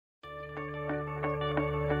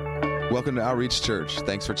Welcome to Outreach Church.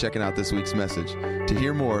 Thanks for checking out this week's message. To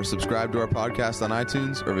hear more, subscribe to our podcast on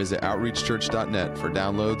iTunes or visit outreachchurch.net for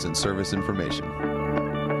downloads and service information.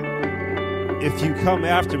 If you come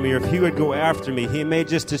after me, or if he would go after me, he may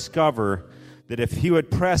just discover that if he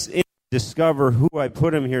would press in, discover who I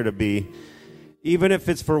put him here to be, even if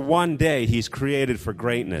it's for one day, he's created for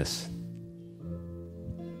greatness.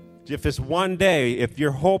 If it's one day, if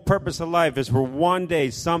your whole purpose of life is for one day,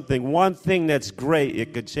 one thing that's great,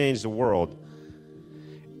 it could change the world.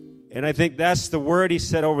 And I think that's the word he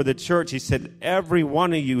said over the church. He said, every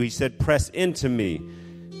one of you, he said, press into me.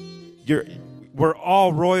 We're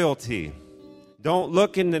all royalty. Don't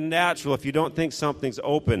look in the natural if you don't think something's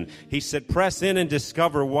open. He said, press in and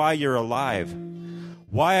discover why you're alive,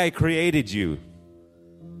 why I created you.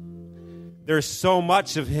 There's so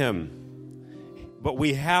much of him. But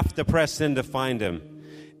we have to press in to find him.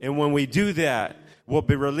 And when we do that, we'll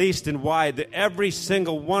be released in why every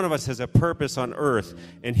single one of us has a purpose on earth.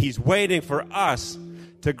 And he's waiting for us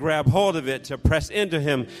to grab hold of it, to press into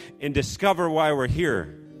him and discover why we're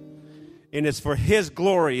here. And it's for his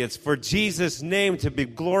glory. It's for Jesus' name to be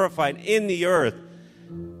glorified in the earth.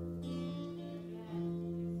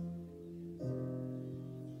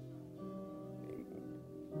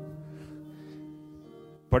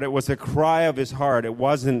 But it was a cry of his heart. It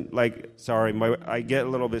wasn't like, I get a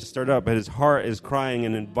little bit stirred up, but his heart is crying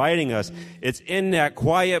and inviting us. It's in that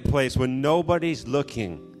quiet place when nobody's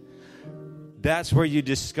looking. That's where you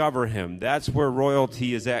discover him. That's where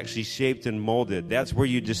royalty is actually shaped and molded. That's where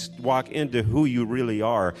you just walk into who you really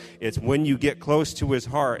are. It's when you get close to his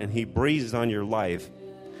heart and he breathes on your life.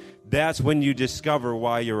 That's when you discover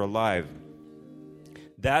why you're alive.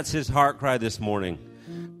 That's his heart cry this morning.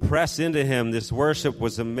 Press into him. This worship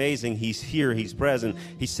was amazing. He's here. He's present.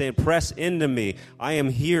 He's saying, press into me. I am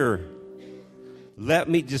here. Let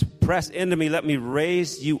me just press into me. Let me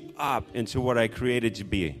raise you up into what I created you to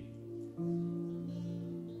be.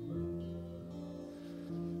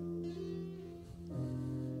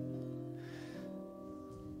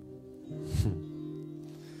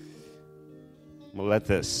 Well, let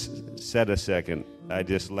this set a second. I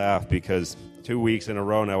just laughed because 2 weeks in a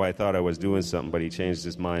row now I thought I was doing something, but he changed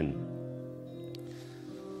his mind.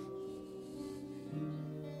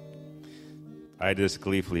 I just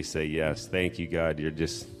gleefully say yes. Thank you, God. You're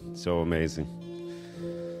just so amazing.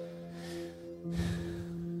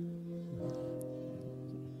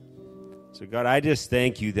 So, God, I just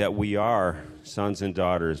thank you that we are sons and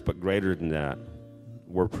daughters, but greater than that,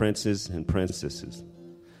 we're princes and princesses.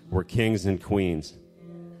 We're kings and queens.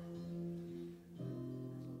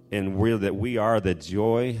 And we are the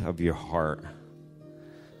joy of your heart.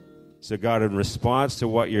 So, God, in response to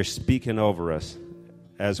what you're speaking over us,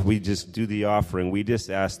 as we just do the offering, we just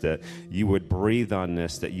ask that you would breathe on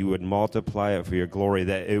this, that you would multiply it for your glory,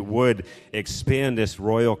 that it would expand this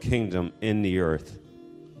royal kingdom in the earth.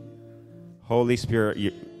 Holy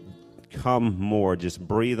Spirit, come more. Just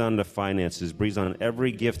breathe on the finances. Breathe on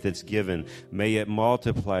every gift that's given. May it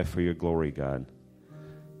multiply for your glory, God.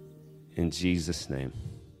 In Jesus' name.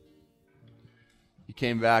 You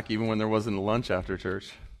came back even when there wasn't a lunch after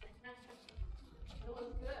church. It was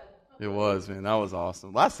good. It was, man. That was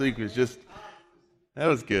awesome. Last week was that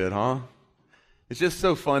was good, huh? It's just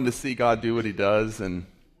so fun to see God do what he does and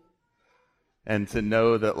to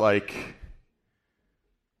know that, like,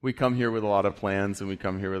 we come here with a lot of plans and we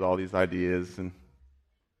come here with all these ideas.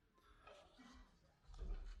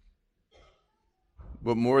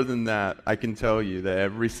 But more than that, I can tell you that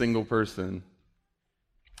every single person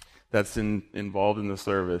that's involved in the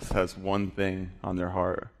service has one thing on their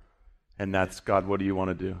heart, and that's, God, what do you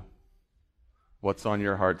want to do? What's on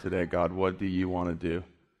your heart today, God? What do you want to do?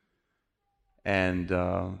 And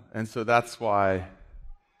so that's why,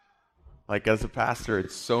 like, as a pastor,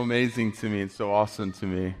 it's so amazing to me and so awesome to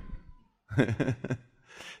me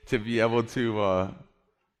to be able to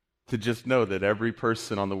just know that every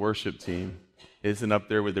person on the worship team isn't up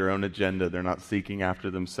there with their own agenda. They're not seeking after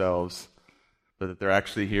themselves, but that they're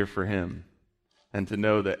actually here for him. And to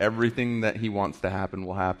know that everything that he wants to happen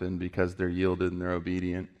will happen because they're yielded and they're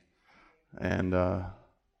obedient. And to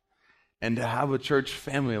have a church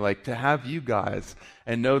family, like to have you guys,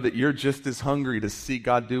 and know that you're just as hungry to see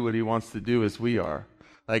God do what he wants to do as we are.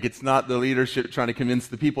 Like, it's not the leadership trying to convince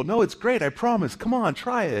the people, no, it's great, I promise, come on,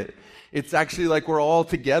 try it. It's actually like we're all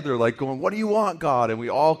together, like going, what do you want, God? And we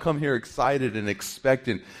all come here excited and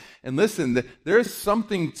expectant. And listen, there's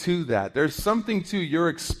something to that. There's something to your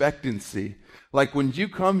expectancy. Like when you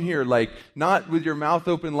come here, like not with your mouth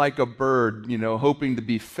open like a bird, hoping to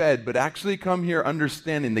be fed, but actually come here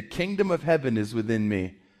understanding the kingdom of heaven is within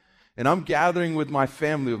me. And I'm gathering with my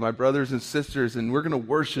family, with my brothers and sisters, and we're going to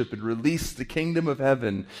worship and release the kingdom of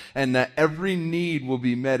heaven, and that every need will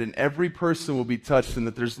be met and every person will be touched, and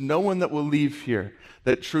that there's no one that will leave here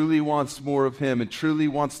that truly wants more of him and truly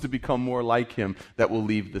wants to become more like him that will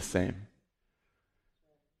leave the same.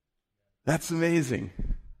 That's amazing.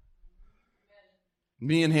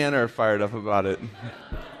 Me and Hannah are fired up about it.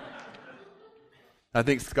 I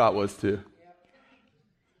think Scott was too.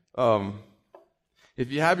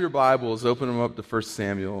 If you have your Bibles, open them up to 1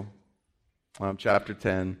 Samuel, chapter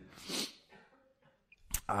 10.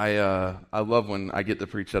 I love when I get to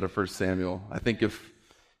preach out of 1 Samuel. I think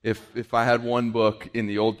if I had one book in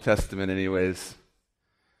the Old Testament anyways,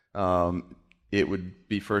 it would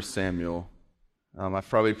be 1 Samuel. I've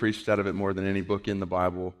probably preached out of it more than any book in the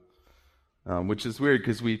Bible, which is weird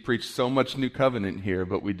because we preach so much New Covenant here,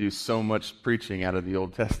 but we do so much preaching out of the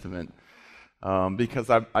Old Testament. Because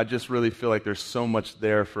I just really feel like there's so much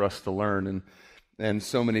there for us to learn and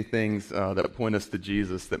so many things that point us to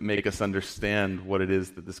Jesus that make us understand what it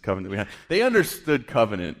is that this covenant we have. They understood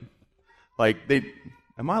covenant.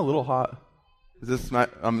 Am I a little hot? Is this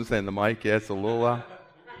I'm saying the mic? Yeah, it's a little loud.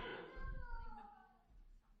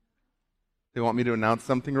 They want me to announce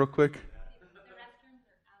something real quick?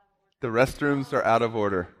 The restrooms are out of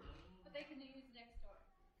order. But they can use next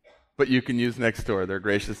door. But you can use next door. They're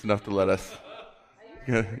gracious enough to let us.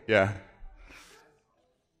 Yeah.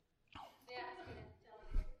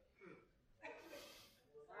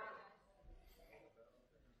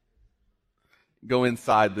 Go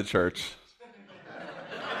inside the church.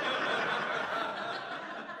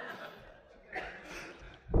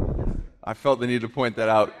 I felt the need to point that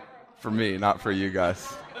out for me, not for you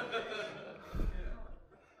guys.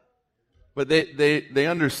 But they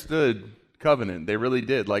understood covenant. They really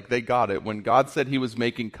did. They got it. When God said he was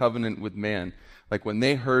making covenant with man, when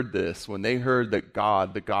they heard this, when they heard that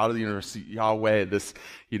God, the God of the universe, Yahweh, this,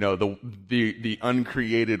 the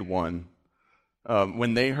uncreated one,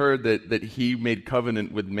 when they heard that he made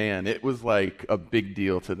covenant with man, it was like a big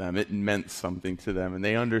deal to them. It meant something to them, and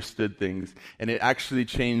they understood things, and it actually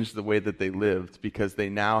changed the way that they lived because they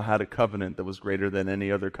now had a covenant that was greater than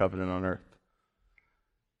any other covenant on earth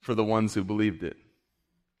for the ones who believed it.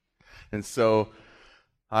 And so,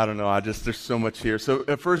 I don't know, there's so much here. So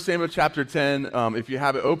 1 Samuel chapter 10, if you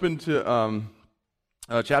have it open to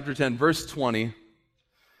chapter 10, verse 20,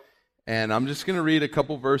 and I'm just going to read a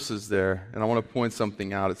couple verses there, and I want to point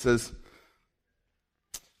something out. It says,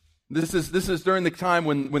 this is during the time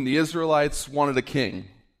when the Israelites wanted a king.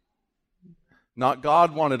 Not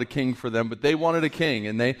God wanted a king for them, but they wanted a king,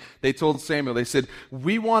 and they told Samuel, they said,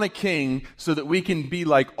 we want a king so that we can be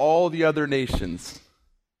like all the other nations.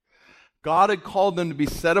 God had called them to be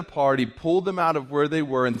set apart. He pulled them out of where they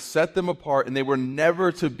were and set them apart, and they were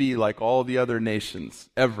never to be like all the other nations,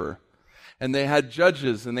 ever. And they had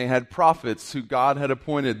judges and they had prophets who God had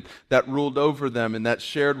appointed that ruled over them and that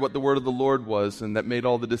shared what the word of the Lord was and that made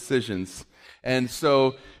all the decisions. And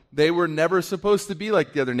so they were never supposed to be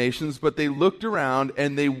like the other nations, but they looked around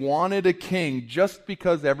and they wanted a king just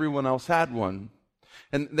because everyone else had one.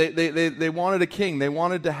 And they wanted a king. They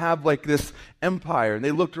wanted to have this empire. And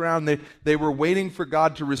they looked around. They were waiting for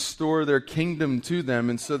God to restore their kingdom to them.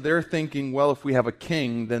 And so they're thinking, well, if we have a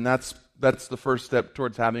king, then that's the first step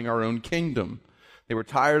towards having our own kingdom. They were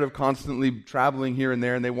tired of constantly traveling here and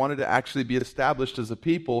there, and they wanted to actually be established as a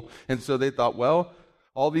people. And so they thought, well,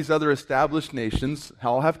 all these other established nations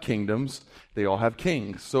all have kingdoms. They all have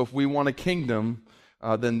kings. So if we want a kingdom,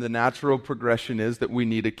 then the natural progression is that we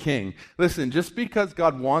need a king. Listen, just because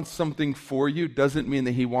God wants something for you doesn't mean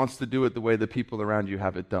that he wants to do it the way the people around you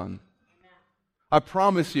have it done. I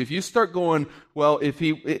promise you, if you start going, well,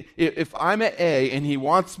 if I'm at A and he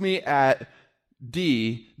wants me at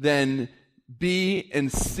D, then B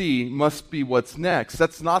and C must be what's next.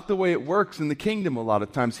 That's not the way it works in the kingdom a lot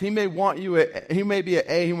of times. He may be at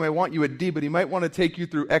A, he may want you at D, but he might want to take you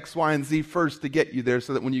through X, Y, and Z first to get you there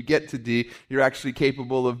so that when you get to D, you're actually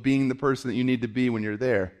capable of being the person that you need to be when you're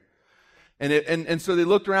there. And so they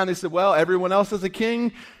looked around, they said, well, everyone else has a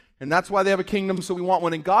king, and that's why they have a kingdom, so we want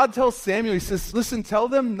one. And God tells Samuel, he says, listen, tell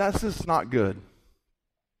them that's just not good.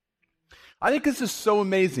 I think this is so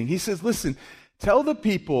amazing. He says, listen, tell the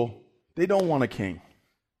people they don't want a king.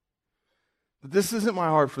 This isn't my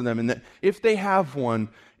heart for them. And that if they have one,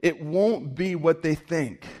 it won't be what they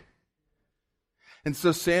think. And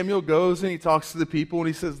so Samuel goes and he talks to the people and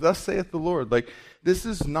he says, thus saith the Lord. This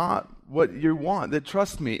is not what you want. That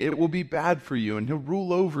trust me, it will be bad for you and he'll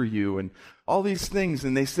rule over you and all these things.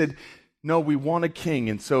 And they said, no, we want a king.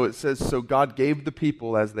 And so it says, so God gave the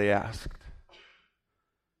people as they asked.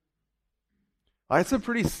 That's a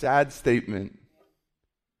pretty sad statement.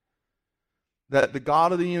 that the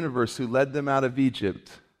God of the universe who led them out of Egypt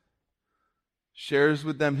shares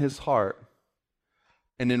with them his heart,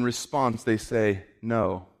 and in response they say,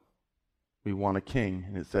 no, we want a king.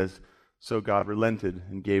 And it says, so God relented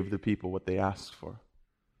and gave the people what they asked for.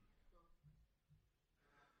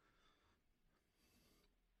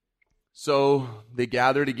 So they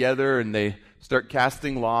gather together and they start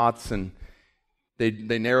casting lots, and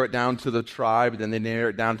they narrow it down to the tribe, then they narrow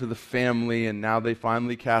it down to the family, and now they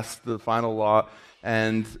finally cast the final lot,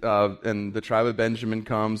 and the tribe of Benjamin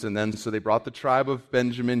comes, and then so they brought the tribe of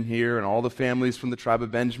Benjamin here, and all the families from the tribe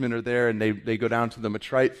of Benjamin are there, and they go down to the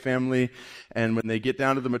Mitrite family, and when they get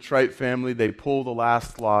down to the Mitrite family, they pull the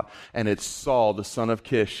last lot, and it's Saul, the son of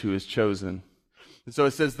Kish, who is chosen. And so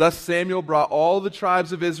it says, thus Samuel brought all the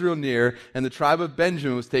tribes of Israel near, and the tribe of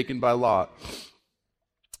Benjamin was taken by lot.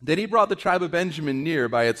 Then he brought the tribe of Benjamin near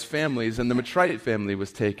by its families, and the Mitrite family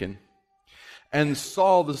was taken. And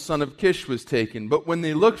Saul, the son of Kish, was taken. But when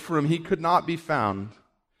they looked for him, he could not be found.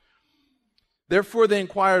 Therefore they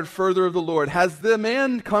inquired further of the Lord, has the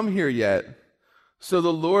man come here yet? So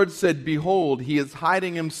the Lord said, behold, he is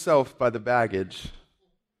hiding himself by the baggage.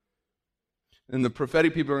 And the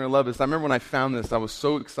prophetic people are going to love this. I remember when I found this, I was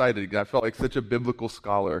so excited. I felt like such a biblical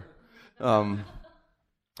scholar.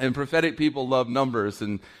 And prophetic people love numbers,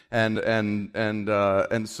 and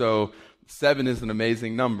so 7 is an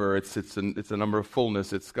amazing number. It's a number of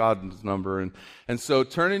fullness. It's God's number, and so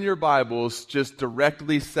turn in your Bibles just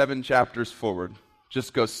directly 7 chapters forward.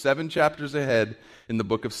 Just go 7 chapters ahead in the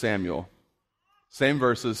book of Samuel. Same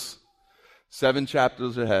verses, 7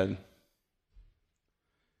 chapters ahead.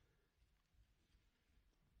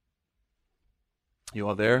 You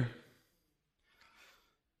all there?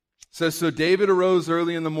 It says, so David arose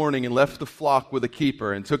early in the morning and left the flock with a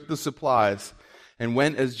keeper and took the supplies and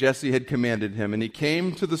went as Jesse had commanded him. And he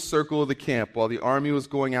came to the circle of the camp while the army was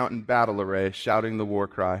going out in battle array, shouting the war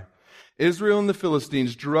cry. Israel and the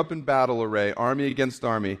Philistines drew up in battle array, army against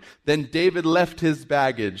army. Then David left his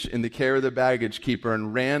baggage in the care of the baggage keeper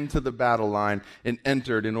and ran to the battle line and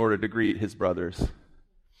entered in order to greet his brothers.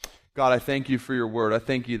 God, I thank you for your word. I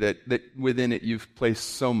thank you that within it you've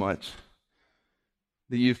placed so much.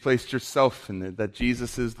 That you've placed yourself in it, that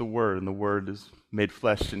Jesus is the Word, and the Word is made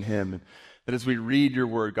flesh in Him. And that as we read your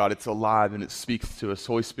Word, God, it's alive and it speaks to us.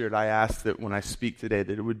 Holy Spirit, I ask that when I speak today,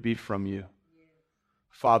 that it would be from you.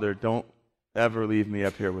 Father, don't ever leave me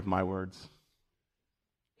up here with my words.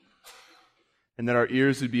 And that our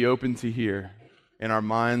ears would be open to hear, and our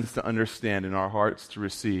minds to understand, and our hearts to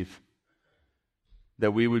receive.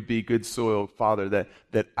 That we would be good soil, Father,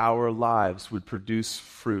 that our lives would produce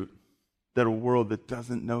fruit. That a world that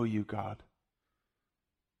doesn't know you, God,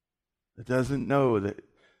 that doesn't know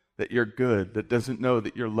that you're good, that doesn't know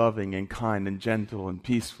that you're loving and kind and gentle and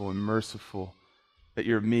peaceful and merciful, that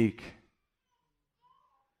you're meek.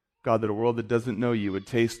 God, that a world that doesn't know you would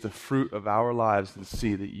taste the fruit of our lives and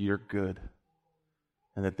see that you're good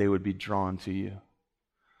and that they would be drawn to you.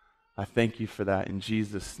 I thank you for that in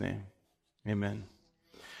Jesus' name. Amen.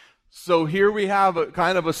 So here we have a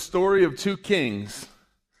kind of a story of 2 kings.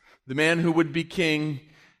 The man who would be king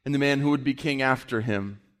and the man who would be king after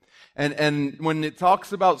him. And when it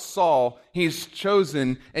talks about Saul, he's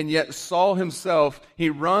chosen, and yet Saul himself, he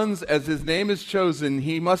runs as his name is chosen.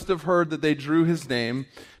 He must have heard that they drew his name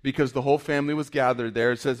because the whole family was gathered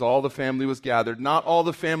there. It says all the family was gathered. Not all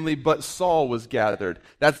the family, but Saul was gathered.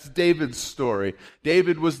 That's David's story.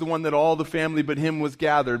 David was the one that all the family but him was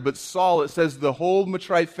gathered. But Saul, it says the whole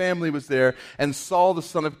Mitrite family was there, and Saul, the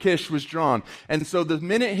son of Kish, was drawn. And so the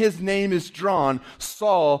minute his name is drawn,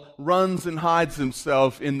 Saul runs and hides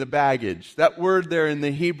himself in the baggage. That word there in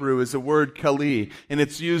the Hebrew is a word kali, and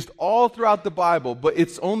it's used all throughout the Bible, but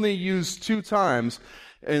it's only used 2 times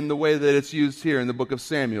in the way that it's used here in the book of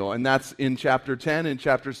Samuel, and that's in chapter 10 and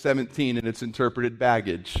chapter 17, and it's interpreted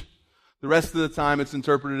baggage. The rest of the time it's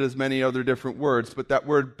interpreted as many other different words, but that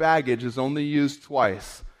word baggage is only used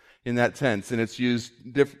twice in that tense, and it's used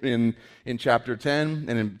in chapter 10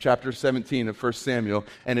 and in chapter 17 of 1 Samuel,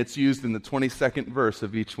 and it's used in the 22nd verse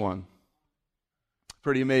of each one.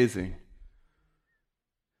 Pretty amazing.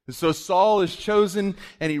 And so Saul is chosen,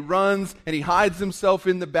 and he runs, and he hides himself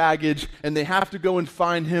in the baggage, and they have to go and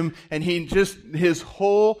find him, and his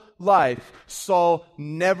whole life, Saul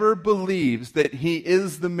never believes that he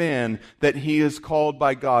is the man that he is called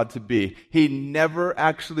by God to be. He never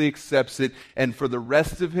actually accepts it, and for the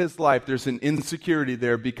rest of his life, there's an insecurity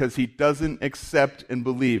there because he doesn't accept and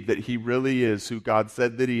believe that he really is who God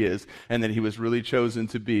said that he is, and that he was really chosen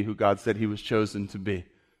to be who God said he was chosen to be.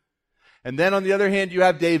 And then on the other hand, you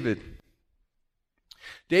have David.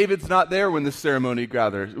 David's not there when the ceremony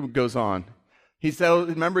goes on. He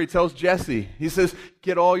tells Jesse, he says,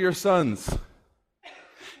 get all your sons.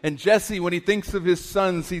 And Jesse, when he thinks of his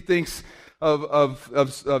sons, he thinks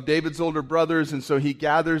of David's older brothers, and so he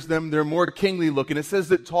gathers them. They're more kingly looking. It says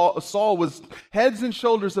that Saul was heads and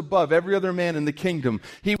shoulders above every other man in the kingdom.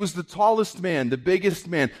 He was the tallest man, the biggest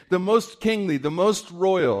man, the most kingly, the most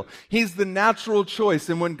royal. He's the natural choice,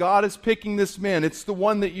 and when God is picking this man, it's the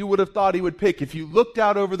one that you would have thought he would pick. If you looked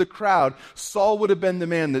out over the crowd, Saul would have been the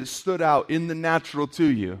man that stood out in the natural to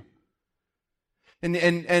you.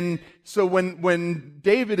 And so when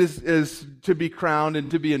David is to be crowned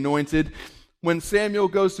and to be anointed, when Samuel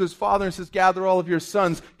goes to his father and says, gather all of your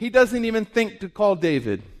sons, he doesn't even think to call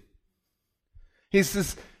David. He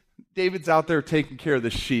says, David's out there taking care of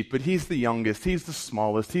the sheep, but he's the youngest, he's the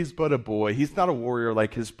smallest, he's but a boy, he's not a warrior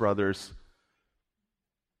like his brothers.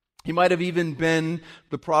 He might have even been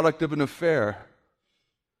the product of an affair,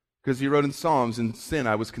 because he wrote in Psalms, in sin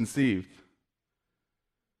I was conceived.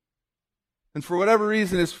 And for whatever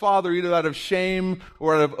reason, his father, either out of shame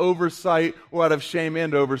or out of oversight, or out of shame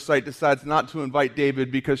and oversight, decides not to invite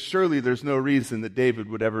David, because surely there's no reason that David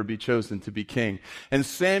would ever be chosen to be king. And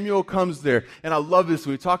Samuel comes there, and I love this.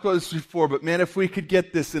 We've talked about this before, but man, if we could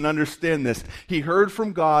get this and understand this. He heard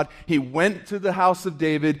from God. He went to the house of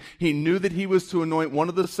David. He knew that he was to anoint one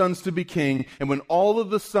of the sons to be king. And when all of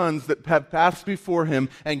the sons that have passed before him,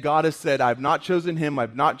 and God has said, I've not chosen him,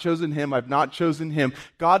 I've not chosen him, I've not chosen him,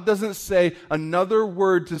 God doesn't say another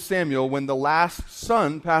word to Samuel when the last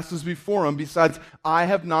son passes before him besides, I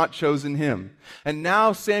have not chosen him. And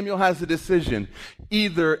now Samuel has a decision.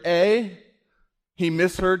 Either A, he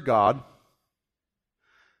misheard God.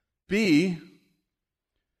 B,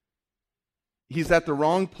 he's at the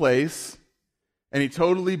wrong place and he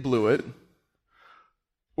totally blew it.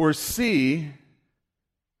 Or C,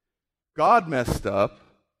 God messed up.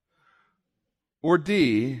 Or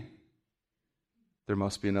D, there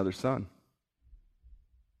must be another son.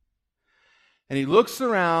 And he looks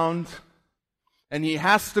around, and he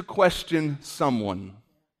has to question someone.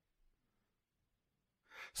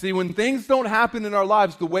 See, when things don't happen in our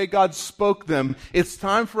lives the way God spoke them, it's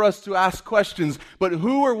time for us to ask questions. But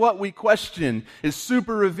who or what we question is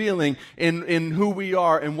super revealing in who we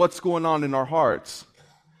are and what's going on in our hearts.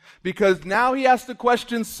 Because now he has to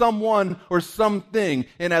question someone or something.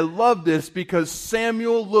 And I love this because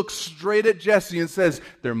Samuel looks straight at Jesse and says,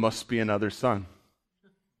 there must be another son.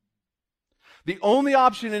 The only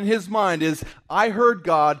option in his mind is, I heard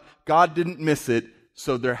God, God didn't miss it,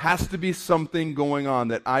 so there has to be something going on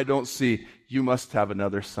that I don't see. You must have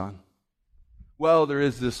another son. Well, there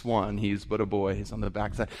is this one. He's but a boy. He's on the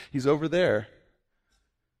backside. He's over there.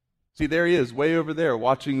 See, there he is, way over there,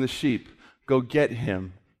 watching the sheep. Go get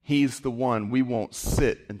him. He's the one. We won't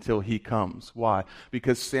sit until he comes. Why?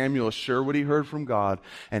 Because Samuel is sure what he heard from God,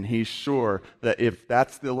 and he's sure that if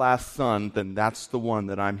that's the last son, then that's the one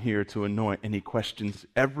that I'm here to anoint. And he questions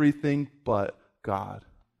everything but God.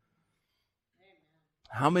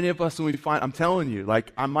 How many of us, when we find, I'm telling you,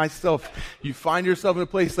 like I myself, you find yourself in a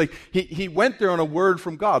place like he went there on a word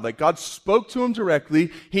from God. Like God spoke to him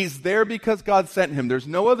directly. He's there because God sent him. There's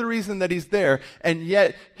no other reason that he's there. And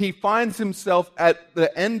yet he finds himself at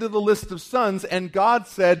the end of the list of sons, and God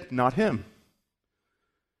said, not him.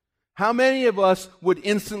 How many of us would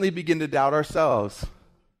instantly begin to doubt ourselves?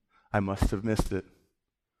 I must have missed it.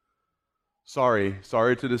 Sorry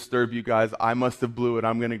to disturb you guys. I must have blew it.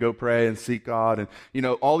 I'm going to go pray and seek God. And,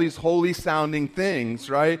 all these holy sounding things,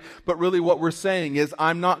 right? But really what we're saying is,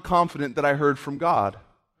 I'm not confident that I heard from God.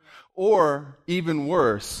 Or, even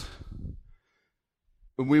worse,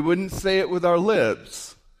 we wouldn't say it with our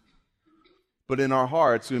lips, but in our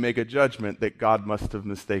hearts we make a judgment that God must have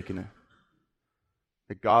mistaken it.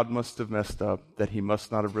 That God must have messed up, that he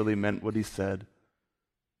must not have really meant what he said.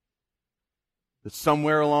 That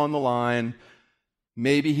somewhere along the line,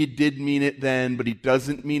 maybe he did mean it then, but he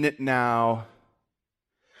doesn't mean it now.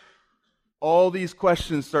 All these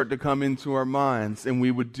questions start to come into our minds, and we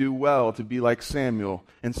would do well to be like Samuel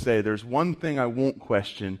and say, there's one thing I won't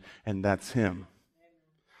question, and that's him.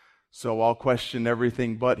 So I'll question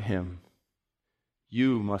everything but him.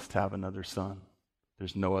 You must have another son.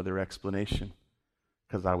 There's no other explanation.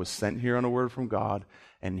 Because I was sent here on a word from God,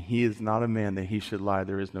 and he is not a man that he should lie.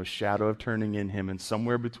 There is no shadow of turning in him, and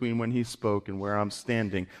somewhere between when he spoke and where I'm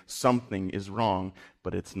standing, something is wrong,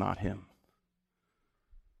 but it's not him.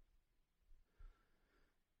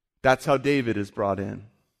 That's how David is brought in.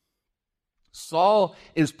 Saul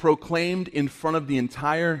is proclaimed in front of the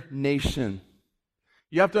entire nation.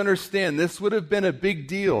 You have to understand, this would have been a big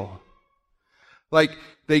deal. Like,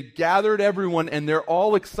 they gathered everyone, and they're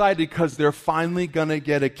all excited because they're finally going to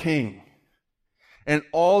get a king. And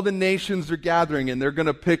all the nations are gathering, and they're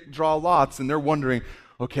going to draw lots, and they're wondering,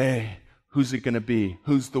 okay, who's it going to be?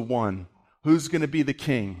 Who's the one? Who's going to be the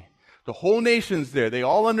king? The whole nation's there. They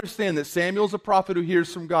all understand that Samuel's a prophet who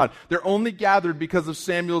hears from God. They're only gathered because of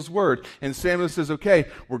Samuel's word. And Samuel says, okay,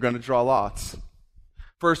 we're going to draw lots.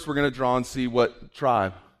 First, we're going to draw and see what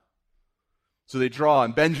tribe. So they draw,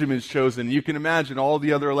 and Benjamin's chosen. You can imagine all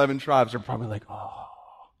the other 11 tribes are probably like, oh,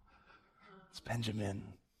 it's Benjamin.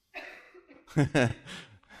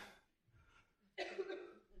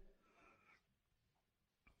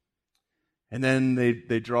 And then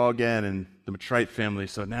they draw again, and the Matrite family,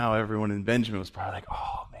 so now everyone in Benjamin was probably like,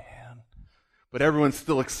 oh, man. But everyone's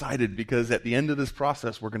still excited because at the end of this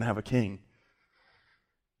process, we're going to have a king.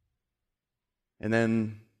 And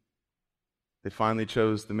then they finally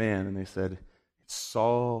chose the man, and they said, it's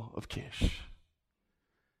Saul of Kish.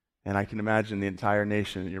 And I can imagine the entire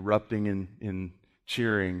nation erupting in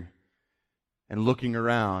cheering and looking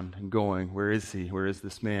around and going, where is he? Where is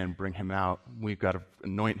this man? Bring him out. We've got to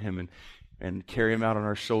anoint him and carry him out on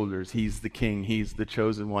our shoulders. He's the king. He's the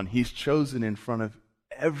chosen one. He's chosen in front of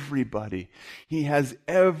everybody. He has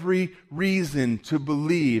every reason to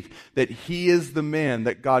believe that he is the man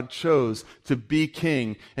that God chose to be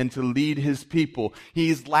king and to lead his people.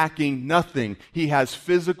 He's lacking nothing. He has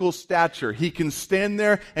physical stature. He can stand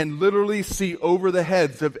there and literally see over the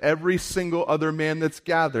heads of every single other man that's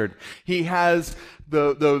gathered. He has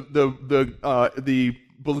the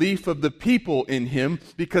belief of the people in him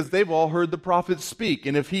because they've all heard the prophet speak.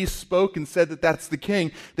 And if he spoke and said that that's the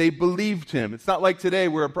king, they believed him. It's not like today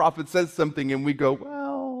where a prophet says something and we go,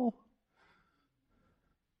 well,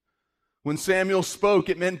 when Samuel spoke,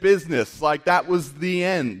 it meant business. Like that was the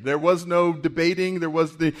end. There was no debating.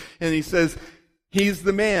 And he says, he's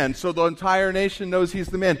the man. So the entire nation knows he's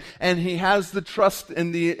the man. And he has the trust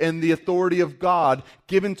and the authority of God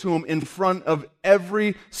given to him in front of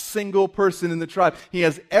every single person in the tribe. He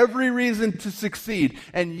has every reason to succeed.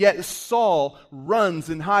 And yet Saul runs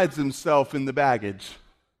and hides himself in the baggage.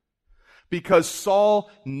 Because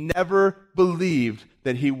Saul never believed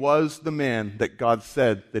that he was the man that God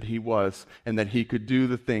said that he was, and that he could do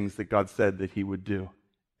the things that God said that he would do.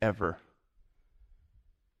 Ever.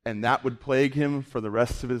 And that would plague him for the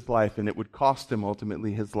rest of his life, and it would cost him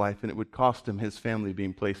ultimately his life, and it would cost him his family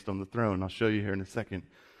being placed on the throne. I'll show you here in a second.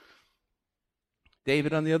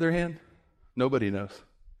 David, on the other hand, nobody knows,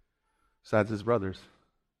 besides his brothers,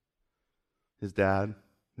 his dad,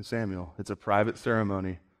 and Samuel. It's a private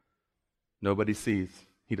ceremony. Nobody sees.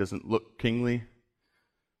 He doesn't look kingly.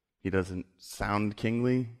 He doesn't sound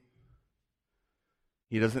kingly.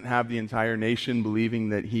 He doesn't have the entire nation believing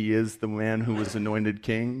that he is the man who was anointed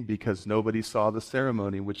king because nobody saw the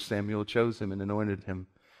ceremony which Samuel chose him and anointed him.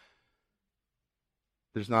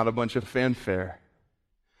 There's not a bunch of fanfare.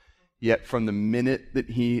 Yet from the minute that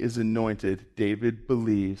he is anointed, David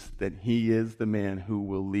believes that he is the man who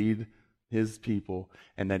will lead his people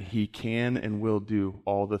and that he can and will do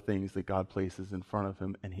all the things that God places in front of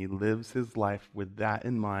him. And he lives his life with that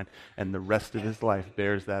in mind, and the rest of his life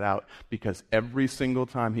bears that out because every single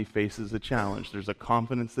time he faces a challenge, there's a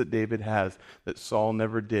confidence that David has that Saul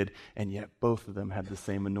never did, and yet both of them had the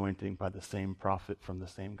same anointing by the same prophet from the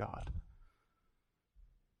same God.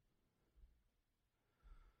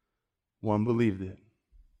 One believed it,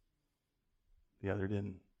 the other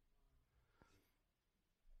didn't.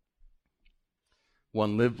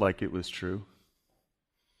 One lived like it was true.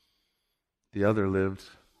 The other lived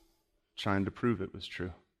trying to prove it was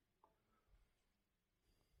true.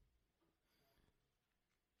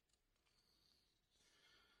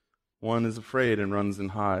 One is afraid and runs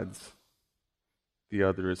and hides. The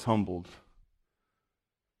other is humbled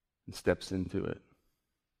and steps into it.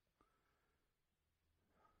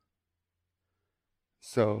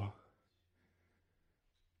 So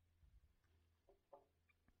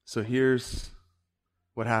here's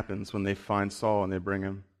what happens when they find Saul and they bring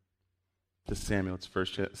him to Samuel. It's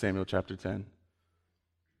 1 Samuel chapter 10.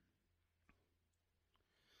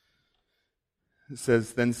 It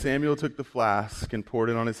says, Then Samuel took the flask and poured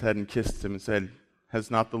it on his head and kissed him and said,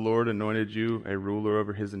 Has not the Lord anointed you a ruler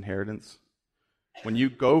over his inheritance? When you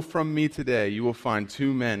go from me today, you will find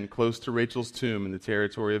 2 men close to Rachel's tomb in the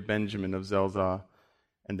territory of Benjamin of Zelzah.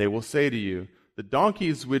 And they will say to you, The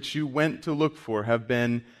donkeys which you went to look for have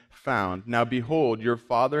been found. Now behold, your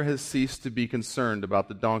father has ceased to be concerned about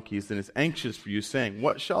the donkeys and is anxious for you, saying,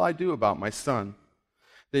 What shall I do about my son?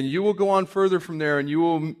 Then you will go on further from there, and you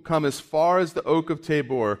will come as far as the oak of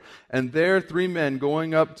Tabor. And there 3 men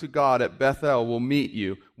going up to God at Bethel will meet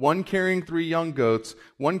you, one carrying 3 young goats,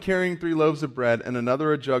 one carrying 3 loaves of bread, and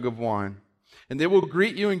another a jug of wine. And they will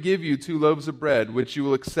greet you and give you 2 loaves of bread, which you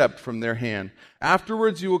will accept from their hand.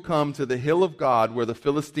 Afterwards you will come to the hill of God, where the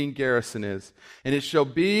Philistine garrison is. And it shall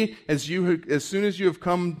be, as soon as you have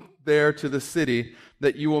come there to the city,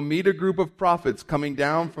 that you will meet a group of prophets coming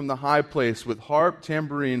down from the high place with harp,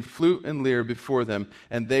 tambourine, flute, and lyre before them,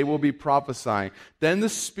 and they will be prophesying. Then the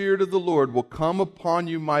Spirit of the Lord will come upon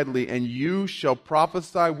you mightily, and you shall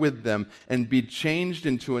prophesy with them and be changed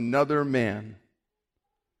into another man.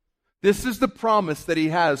 This is the promise that he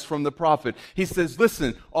has from the prophet. He says,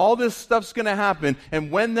 listen, all this stuff's going to happen, and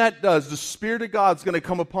when that does, the Spirit of God's going to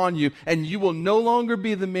come upon you, and you will no longer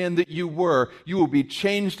be the man that you were. You will be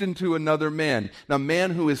changed into another man. Now, man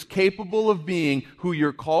who is capable of being who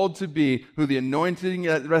you're called to be, who the anointing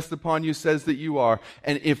that rests upon you says that you are.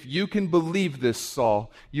 And if you can believe this,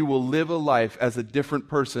 Saul, you will live a life as a different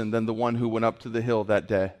person than the one who went up to the hill that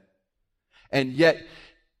day. And yet,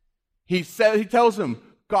 he tells him,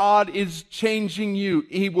 God is changing you.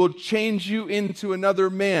 He will change you into another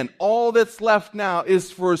man. All that's left now is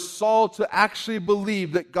for Saul to actually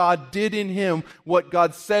believe that God did in him what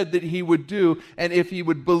God said that he would do. And if he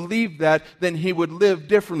would believe that, then he would live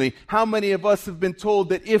differently. How many of us have been told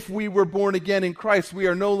that if we were born again in Christ, we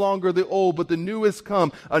are no longer the old, but the new has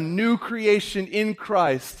come, a new creation in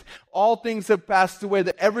Christ. All things have passed away,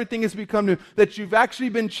 that everything has become new, that you've actually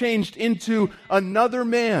been changed into another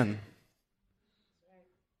man.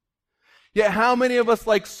 Yet how many of us,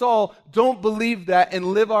 like Saul, don't believe that and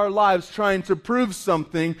live our lives trying to prove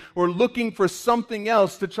something or looking for something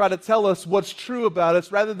else to try to tell us what's true about us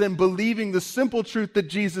rather than believing the simple truth that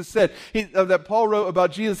Jesus said, that Paul wrote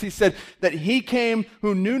about Jesus. He said that he came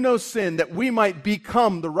who knew no sin, that we might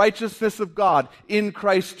become the righteousness of God in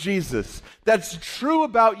Christ Jesus. That's true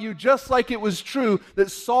about you, just like it was true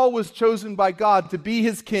that Saul was chosen by God to be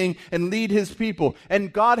his king and lead his people.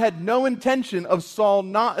 And God had no intention of Saul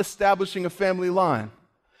not establishing a family line.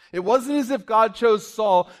 It wasn't as if God chose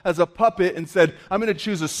Saul as a puppet and said, I'm going to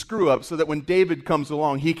choose a screw-up so that when David comes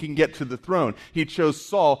along, he can get to the throne. He chose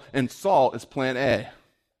Saul, and Saul is plan A.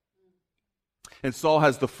 And Saul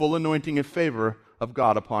has the full anointing and favor of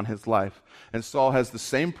God upon his life. And Saul has the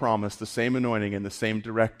same promise, the same anointing, and the same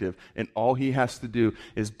directive. And all he has to do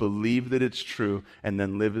is believe that it's true and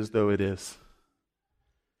then live as though it is.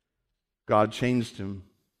 God changed him.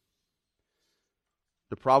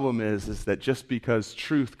 The problem is that just because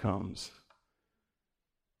truth comes,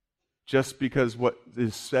 just because what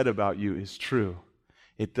is said about you is true,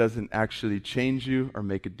 it doesn't actually change you or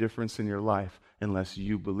make a difference in your life unless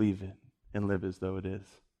you believe it and live as though it is.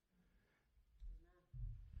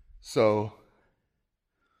 So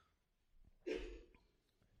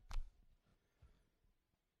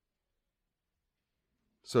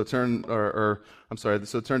turn to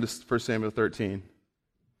 1 Samuel 13.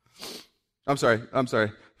 I'm sorry.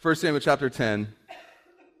 1 Samuel chapter 10,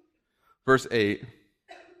 verse 8.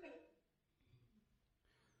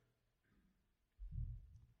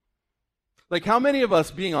 Like, how many of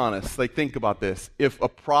us, being honest, think about this, if a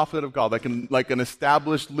prophet of God, like an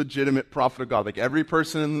established, legitimate prophet of God, like every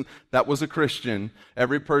person that was a Christian,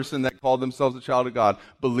 every person that called themselves a child of God,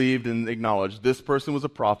 believed and acknowledged this person was a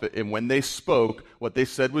prophet, and when they spoke, what they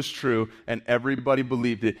said was true, and everybody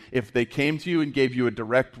believed it. If they came to you and gave you a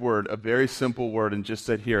direct word, a very simple word, and just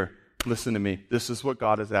said, here, listen to me, this is what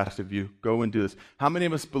God has asked of you, go and do this. How many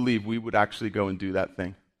of us believe we would actually go and do that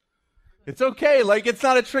thing? It's okay. It's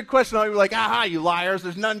not a trick question. You're like, aha, you liars.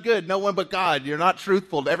 There's none good. No one but God. You're not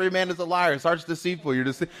truthful. Every man is a liar. His heart's deceitful.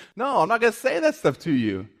 No, I'm not going to say that stuff to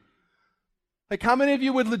you. How many of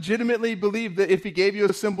you would legitimately believe that if he gave you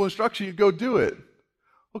a simple instruction, you'd go do it?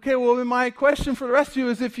 Okay, well, then my question for the rest of you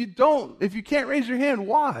is if you can't raise your hand,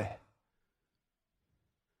 why?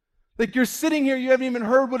 You're sitting here, you haven't even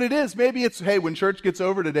heard what it is. Maybe it's, hey, when church gets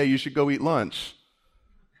over today, you should go eat lunch.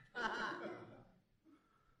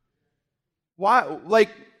 Why?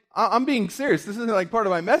 I'm being serious. This isn't part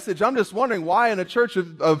of my message. I'm just wondering why in a church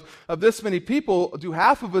of this many people do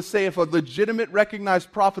half of us say if a legitimate,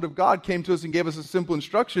 recognized prophet of God came to us and gave us a simple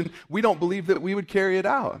instruction, we don't believe that we would carry it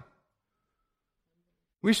out.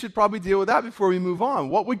 We should probably deal with that before we move on.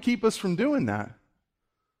 What would keep us from doing that?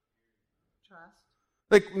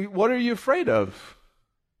 Trust. What are you afraid of?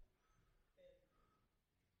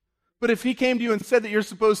 But if he came to you and said that you're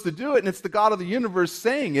supposed to do it, and it's the God of the universe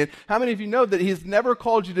saying it, how many of you know that he's never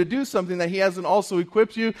called you to do something that he hasn't also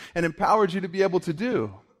equipped you and empowered you to be able to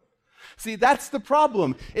do? See, that's the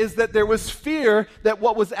problem, is that there was fear that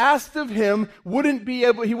what was asked of him he wouldn't be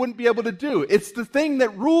able to do. It's the thing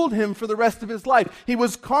that ruled him for the rest of his life. He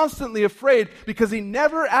was constantly afraid because he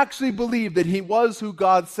never actually believed that he was who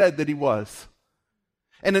God said that he was.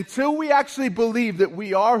 And until we actually believe that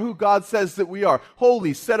we are who God says that we are,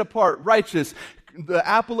 holy, set apart, righteous, the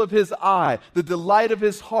apple of his eye, the delight of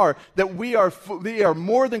his heart, that we are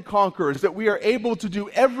more than conquerors, that we are able to do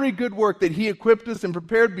every good work that he equipped us and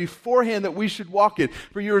prepared beforehand that we should walk in.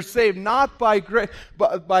 For you are saved not by grace,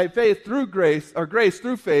 but by faith through grace, or grace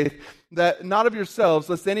through faith, that not of yourselves,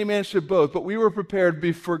 lest any man should boast, but we were prepared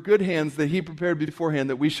before good hands that he prepared beforehand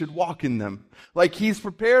that we should walk in them. Like he's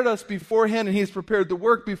prepared us beforehand and he's prepared the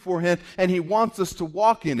work beforehand and he wants us to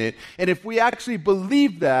walk in it. And if we actually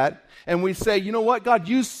believe that, and we say, you know what, God,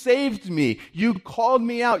 you saved me. You called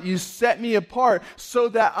me out. You set me apart so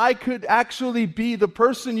that I could actually be the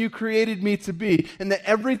person you created me to be. And that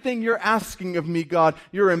everything you're asking of me, God,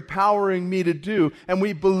 you're empowering me to do. And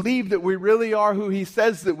we believe that we really are who he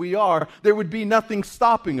says that we are. There would be nothing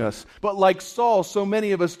stopping us. But like Saul, so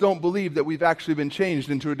many of us don't believe that we've actually been changed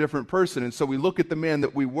into a different person. And so we look at the man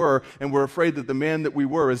that we were, and we're afraid that the man that we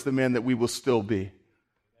were is the man that we will still be.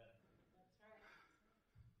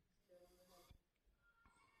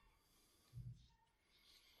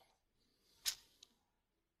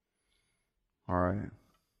 All right.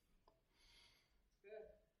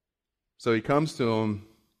 So he comes to him,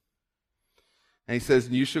 and he says,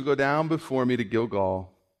 you shall go down before me to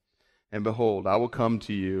Gilgal, and behold, I will come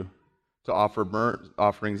to you to offer burnt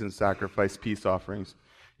offerings and sacrifice peace offerings.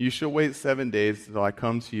 You shall wait 7 days until I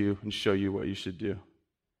come to you and show you what you should do.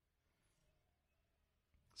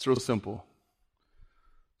 It's real simple.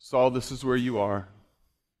 Saul, this is where you are.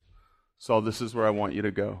 Saul, this is where I want you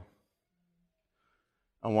to go.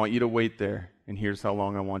 I want you to wait there, and here's how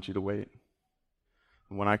long I want you to wait.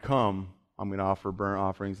 And when I come, I'm going to offer burnt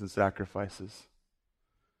offerings and sacrifices.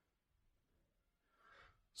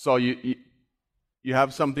 So you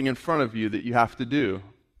have something in front of you that you have to do.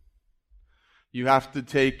 You have to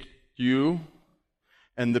take you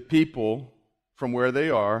and the people from where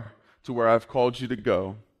they are to where I've called you to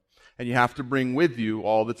go, and you have to bring with you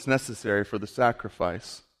all that's necessary for the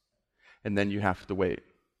sacrifice, and then you have to wait.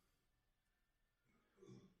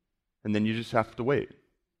 And then you just have to wait.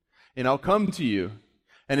 And I'll come to you.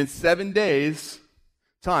 And in 7 days'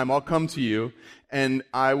 time, I'll come to you and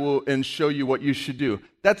I will show you what you should do.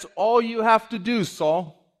 That's all you have to do,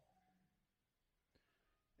 Saul.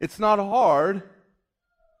 It's not hard,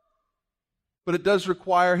 but it does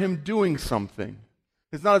require him doing something.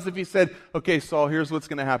 It's not as if he said, okay, Saul, here's what's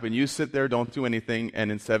going to happen. You sit there, don't do anything,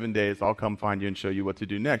 and in 7 days, I'll come find you and show you what to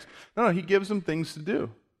do next. No, he gives him things to do.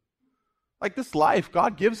 Like this life,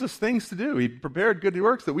 God gives us things to do. He prepared good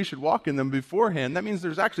works that we should walk in them beforehand. That means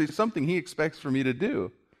there's actually something he expects for me to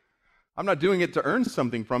do. I'm not doing it to earn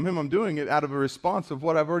something from him. I'm doing it out of a response of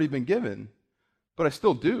what I've already been given. But I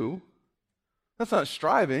still do. That's not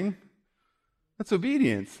striving. That's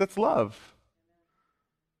obedience. That's love.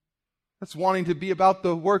 That's wanting to be about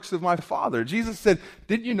the works of my Father. Jesus said,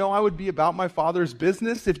 didn't you know I would be about my Father's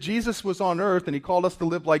business? If Jesus was on earth and he called us to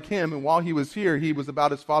live like him, and while he was here, he was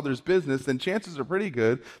about his Father's business, then chances are pretty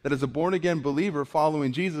good that as a born-again believer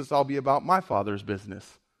following Jesus, I'll be about my Father's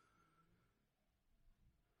business.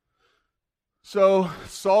 So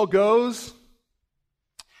Saul goes,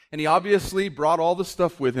 and he obviously brought all the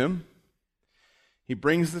stuff with him. He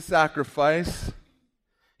brings the sacrifice.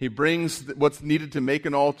 He brings what's needed to make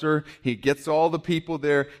an altar. He gets all the people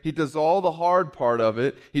there. He does all the hard part of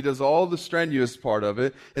it. He does all the strenuous part of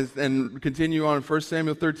it. And continue on in 1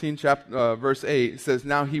 Samuel 13, verse 8. It says,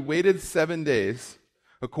 now he waited 7 days,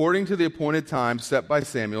 according to the appointed time set by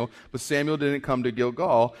Samuel, but Samuel didn't come to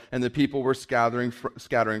Gilgal, and the people were scattering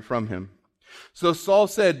from him. So Saul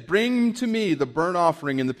said, bring to me the burnt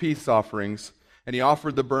offering and the peace offerings. And he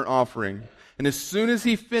offered the burnt offering. And as soon as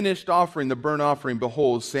he finished offering the burnt offering,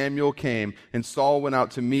 behold, Samuel came, and Saul went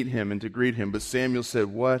out to meet him and to greet him. But Samuel said,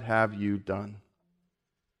 what have you done?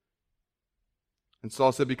 And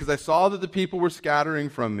Saul said, because I saw that the people were scattering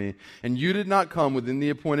from me, and you did not come within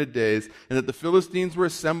the appointed days, and that the Philistines were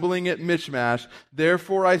assembling at Michmash.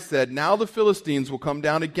 Therefore I said, now the Philistines will come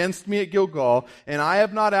down against me at Gilgal, and I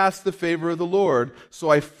have not asked the favor of the Lord.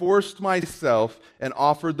 So I forced myself and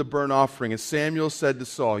offered the burnt offering. And Samuel said to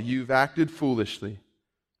Saul, you've acted foolishly.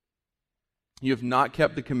 You have not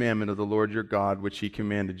kept the commandment of the Lord your God, which he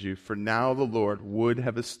commanded you. For now the Lord would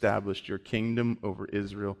have established your kingdom over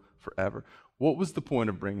Israel forever. What was the point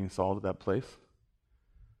of bringing Saul to that place?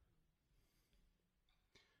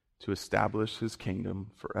 To establish his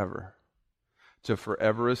kingdom forever. To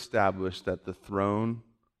forever establish that the throne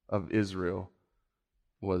of Israel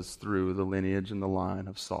was through the lineage and the line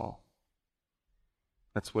of Saul.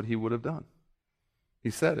 That's what he would have done.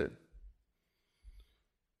 He said it.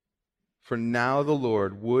 For now the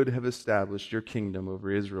Lord would have established your kingdom over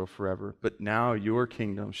Israel forever, but now your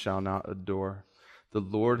kingdom shall not endure. The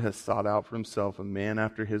Lord has sought out for himself a man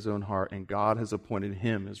after his own heart, and God has appointed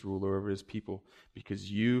him as ruler over his people, because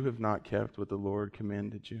you have not kept what the Lord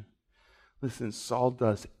commanded you. Listen, Saul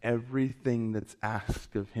does everything that's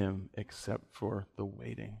asked of him except for the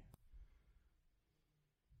waiting.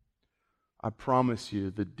 I promise you,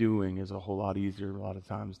 the doing is a whole lot easier a lot of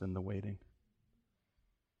times than the waiting.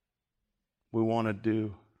 We want to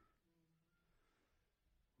do.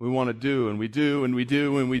 We want to do, and we do, and we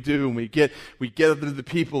do, and we do, and we get the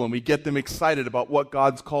people, and we get them excited about what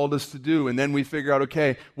God's called us to do, and then we figure out,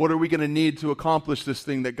 okay, what are we going to need to accomplish this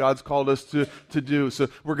thing that God's called us to do? So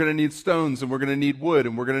we're going to need stones, and we're going to need wood,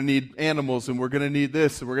 and we're going to need animals, and we're going to need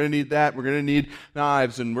this, and we're going to need that, we're going to need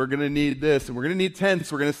knives, and we're going to need this, and we're going to need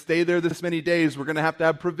tents, we're going to stay there this many days, we're going to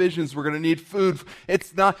have provisions, we're going to need food.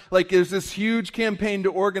 It's not like there's this huge campaign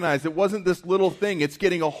to organize. It wasn't this little thing. It's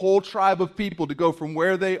getting a whole tribe of people to go from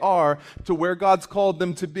where they are to where God's called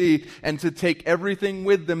them to be, and to take everything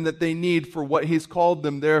with them that they need for what he's called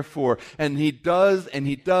them there for. And he does, and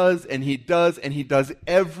he does, and he does, and he does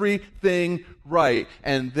everything right.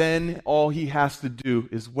 And then all he has to do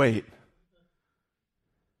is wait.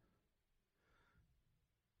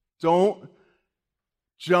 Don't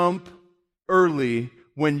jump early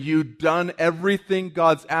when you've done everything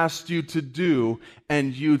God's asked you to do,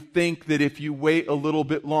 and you think that if you wait a little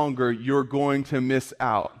bit longer, you're going to miss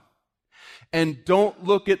out. And don't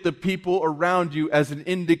look at the people around you as an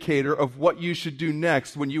indicator of what you should do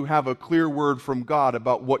next when you have a clear word from God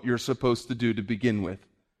about what you're supposed to do to begin with.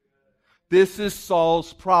 This is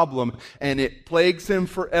Saul's problem, and it plagues him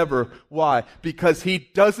forever. Why? Because he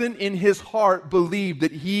doesn't in his heart believe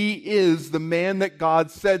that he is the man that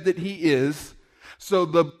God said that he is. So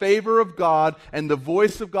the favor of God and the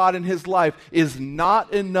voice of God in his life is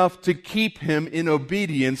not enough to keep him in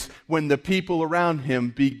obedience when the people around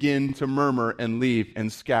him begin to murmur and leave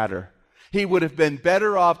and scatter. He would have been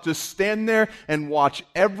better off to stand there and watch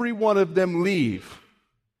every one of them leave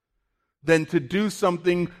than to do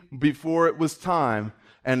something before it was time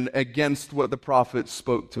and against what the prophet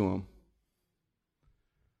spoke to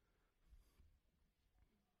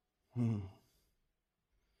him.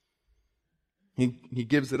 He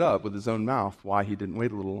gives it up with his own mouth why he didn't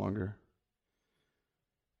wait a little longer.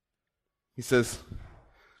 He says,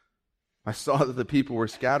 I saw that the people were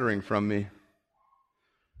scattering from me,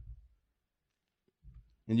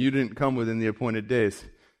 and you didn't come within the appointed days.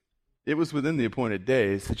 It was within the appointed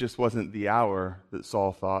days. It just wasn't the hour that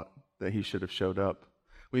Saul thought that he should have showed up.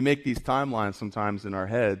 We make these timelines sometimes in our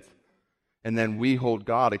heads, and then we hold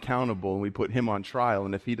God accountable and we put him on trial.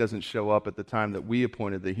 And if he doesn't show up at the time that we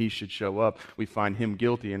appointed that he should show up, we find him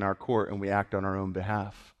guilty in our court and we act on our own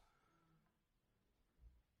behalf.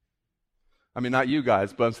 I mean, not you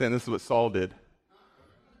guys, but I'm saying this is what Saul did.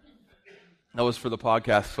 That was for the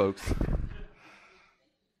podcast folks.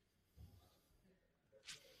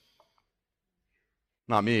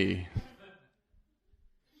 Not me.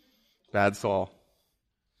 Bad Saul.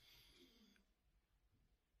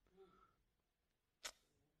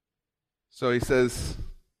 So he says,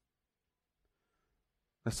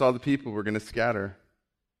 I saw the people were going to scatter,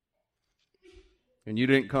 and you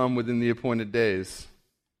didn't come within the appointed days.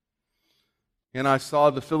 And I saw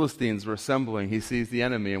the Philistines were assembling. He sees the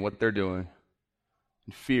enemy and what they're doing,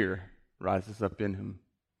 and fear rises up in him.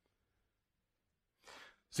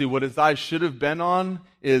 See, what his eyes should have been on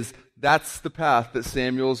is that's the path that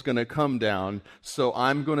Samuel's going to come down. So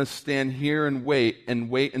I'm going to stand here and wait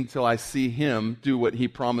until I see him do what he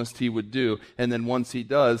promised he would do. And then once he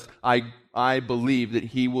does, I believe that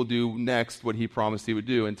he will do next what he promised he would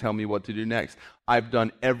do and tell me what to do next. I've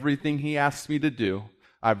done everything he asked me to do.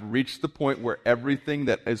 I've reached the point where everything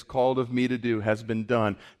that is called of me to do has been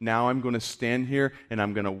done. Now I'm going to stand here and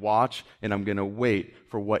I'm going to watch and I'm going to wait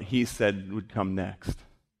for what he said would come next.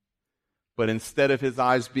 But instead of his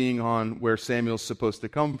eyes being on where Samuel's supposed to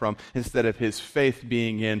come from, instead of his faith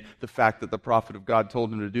being in the fact that the prophet of God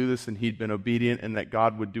told him to do this and he'd been obedient and that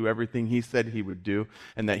God would do everything he said he would do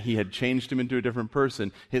and that he had changed him into a different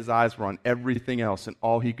person, his eyes were on everything else, and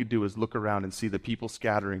all he could do was look around and see the people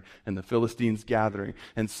scattering and the Philistines gathering,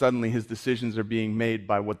 and suddenly his decisions are being made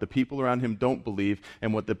by what the people around him don't believe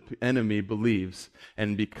and what the enemy believes.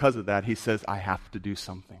 And because of that, he says, I have to do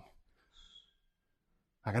something.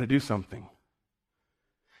 I got to do something.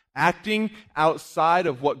 Acting outside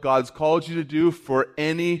of what God's called you to do for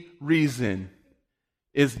any reason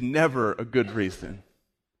is never a good reason.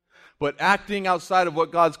 But acting outside of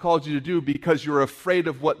what God's called you to do because you're afraid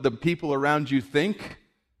of what the people around you think,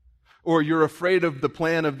 or you're afraid of the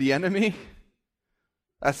plan of the enemy,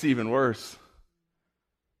 That's even worse.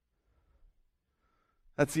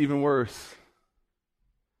 That's even worse.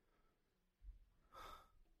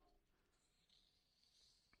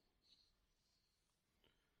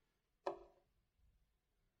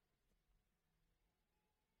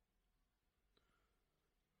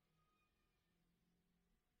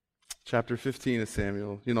 Chapter 15 of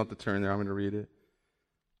Samuel. You don't have to turn there. I'm going to read it.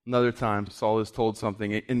 Another time, Saul is told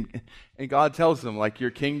something, and God tells him, like, your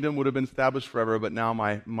kingdom would have been established forever, but now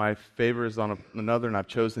my favor is on another, and I've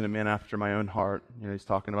chosen a man after my own heart. He's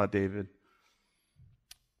talking about David.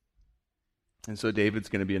 And so David's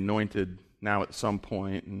going to be anointed now at some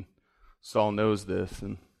point, and Saul knows this,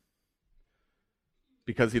 and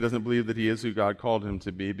because he doesn't believe that he is who God called him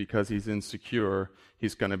to be, because he's insecure,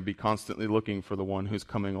 he's going to be constantly looking for the one who's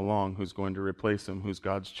coming along, who's going to replace him, who's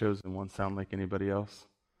God's chosen one. Sound like anybody else?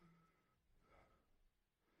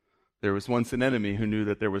 There was once an enemy who knew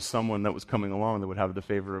that there was someone that was coming along that would have the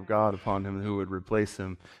favor of God upon him, who would replace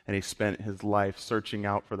him, and he spent his life searching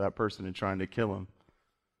out for that person and trying to kill him.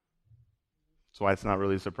 That's why it's not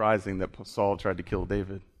really surprising that Saul tried to kill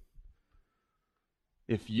David.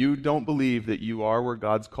 If you don't believe that you are where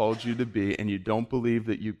God's called you to be, and you don't believe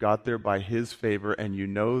that you got there by His favor, and you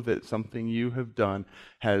know that something you have done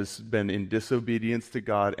has been in disobedience to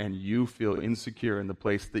God, and you feel insecure in the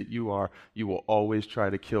place that you will always try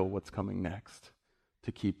to kill what's coming next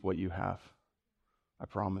to keep what you have. I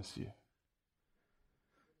promise you.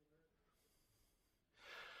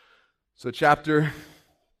 So chapter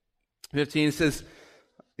 15 says,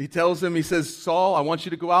 he tells him, he says, Saul, I want you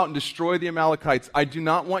to go out and destroy the Amalekites. I do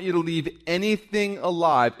not want you to leave anything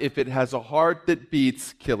alive. If it has a heart that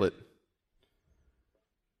beats, kill it.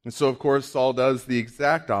 And so, of course, Saul does the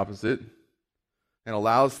exact opposite and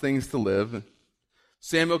allows things to live.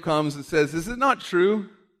 Samuel comes and says, is it not true?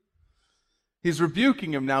 He's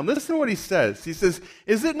rebuking him now. Listen to what he says. He says,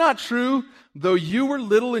 is it not true, though you were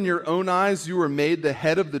little in your own eyes, you were made the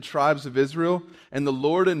head of the tribes of Israel, and the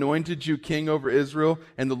Lord anointed you king over Israel,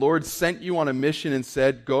 and the Lord sent you on a mission and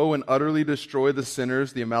said, go and utterly destroy the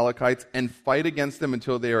sinners, the Amalekites, and fight against them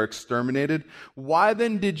until they are exterminated? Why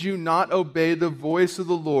then did you not obey the voice of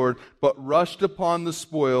the Lord, but rushed upon the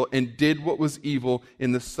spoil and did what was evil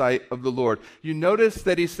in the sight of the Lord? You notice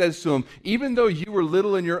that he says to him, even though you were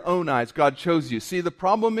little in your own eyes, God chose you. See, the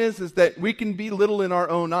problem is that we can be little in our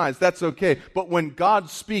own eyes. That's okay. But when God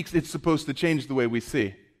speaks, it's supposed to change the way we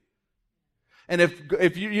see. And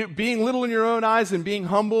if you being little in your own eyes and being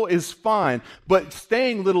humble is fine, but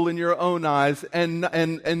staying little in your own eyes and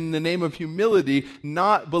in the name of humility,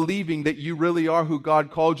 not believing that you really are who God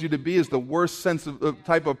called you to be, is the worst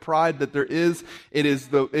type of pride that there is. It is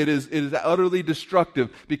utterly destructive,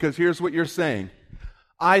 because here's what you're saying.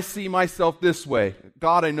 I see myself this way.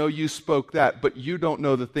 God, I know you spoke that, but you don't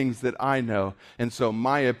know the things that I know. And so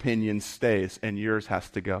my opinion stays and yours has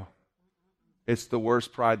to go. It's the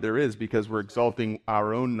worst pride there is, because we're exalting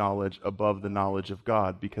our own knowledge above the knowledge of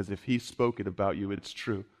God, because if He spoke it about you, it's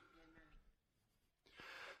true.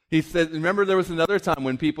 He said, remember there was another time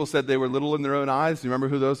when people said they were little in their own eyes? Do you remember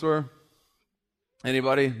who those were?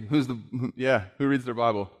 Anybody? Who reads their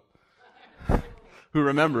Bible? Who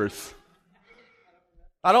remembers?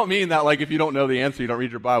 I don't mean that like if you don't know the answer, you don't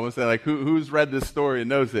read your Bible. I'm saying like who's read this story and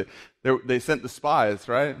knows it? They sent the spies,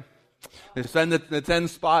 right? They send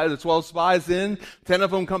the 12 spies in. 10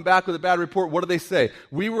 of them come back with a bad report. What do they say?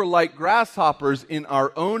 We were like grasshoppers in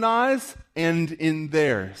our own eyes and in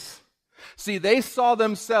theirs. See, they saw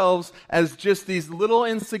themselves as just these little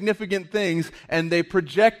insignificant things, and they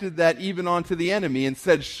projected that even onto the enemy and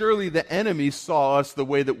said, surely the enemy saw us the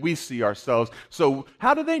way that we see ourselves. So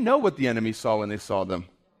how do they know what the enemy saw when they saw them?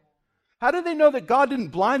 How did they know that God didn't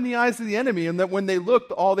blind the eyes of the enemy, and that when they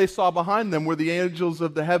looked, all they saw behind them were the angels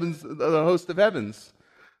of the heavens, the host of heavens?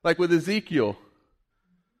 Like with Ezekiel,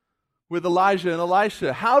 with Elijah and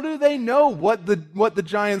Elisha. How do they know what the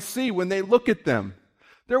giants see when they look at them?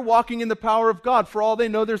 They're walking in the power of God. For all they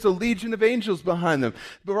know, there's a legion of angels behind them.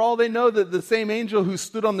 For all they know, that the same angel who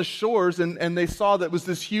stood on the shores and they saw that was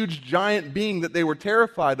this huge giant being that they were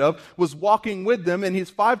terrified of was walking with them, and he's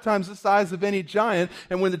 5 times the size of any giant.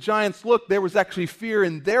 And when the giants looked, there was actually fear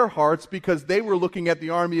in their hearts, because they were looking at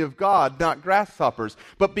the army of God, not grasshoppers.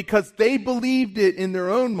 But because they believed it in their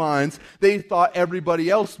own minds, they thought everybody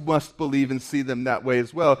else must believe and see them that way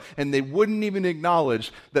as well. And they wouldn't even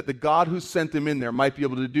acknowledge that the God who sent them in there might be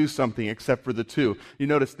able to do something except for the 2. You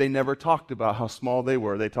notice they never talked about how small they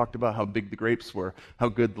were. They talked about how big the grapes were, how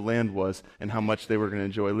good the land was, and how much they were going to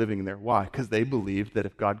enjoy living there. Why? Because they believed that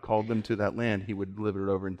if God called them to that land, He would deliver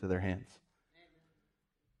it over into their hands.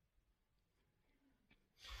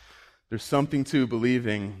 There's something to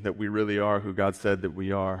believing that we really are who God said that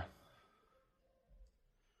we are.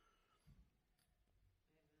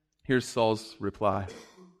 Here's Saul's reply.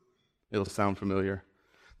 It'll sound familiar.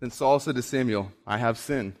 Then Saul said to Samuel, I have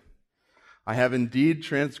sinned. I have indeed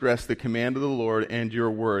transgressed the command of the Lord and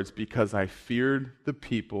your words because I feared the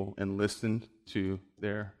people and listened to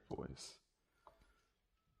their voice.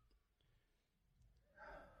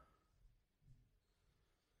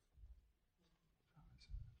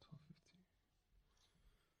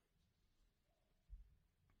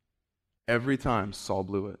 Every time Saul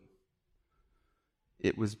blew it,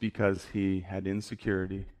 it was because he had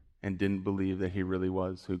insecurity and didn't believe that he really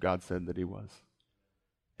was who God said that he was.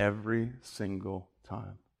 Every single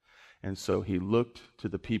time. And so he looked to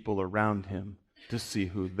the people around him to see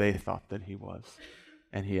who they thought that he was.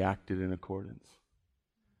 And he acted in accordance.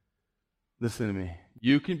 Listen to me.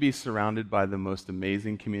 You can be surrounded by the most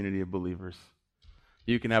amazing community of believers.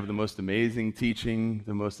 You can have the most amazing teaching,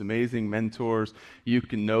 the most amazing mentors. You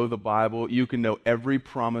can know the Bible. You can know every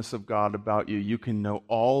promise of God about you. You can know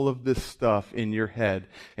all of this stuff in your head.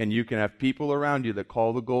 And you can have people around you that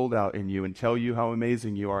call the gold out in you and tell you how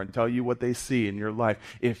amazing you are and tell you what they see in your life.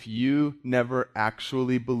 If you never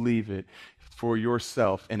actually believe it for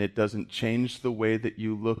yourself and it doesn't change the way that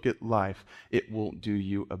you look at life, it won't do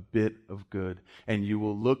you a bit of good. And you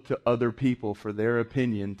will look to other people for their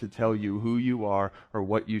opinion to tell you who you are or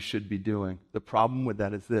what you should be doing. The problem with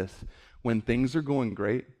that is this. When things are going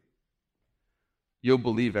great, you'll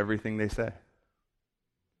believe everything they say.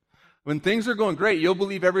 When things are going great, you'll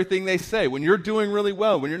believe everything they say. When you're doing really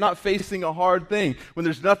well, when you're not facing a hard thing, when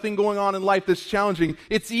there's nothing going on in life that's challenging,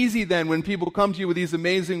 it's easy then when people come to you with these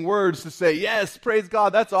amazing words to say, yes, praise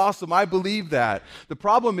God, that's awesome, I believe that. The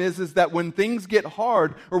problem is that when things get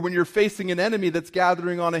hard, or when you're facing an enemy that's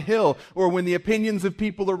gathering on a hill, or when the opinions of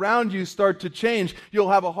people around you start to change, you'll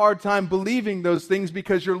have a hard time believing those things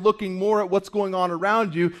because you're looking more at what's going on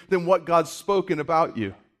around you than what God's spoken about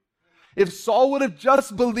you. If Saul would have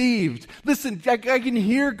just believed, listen, I can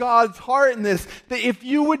hear God's heart in this, that if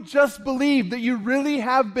you would just believe that you really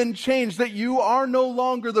have been changed, that you are no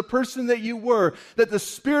longer the person that you were, that the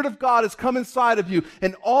Spirit of God has come inside of you,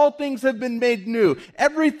 and all things have been made new.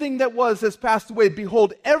 Everything that was has passed away.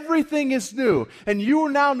 Behold, everything is new. And you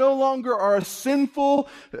now no longer are a sinful,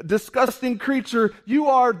 disgusting creature. You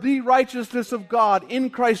are the righteousness of God in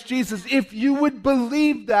Christ Jesus. If you would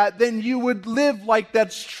believe that, then you would live like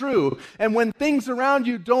that's true. And when things around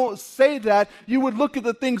you don't say that, you would look at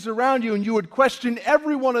the things around you and you would question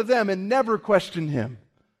every one of them and never question Him.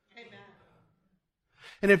 Amen.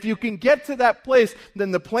 And if you can get to that place, then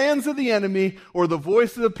the plans of the enemy or the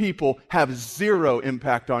voice of the people have zero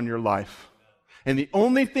impact on your life. And the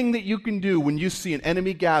only thing that you can do when you see an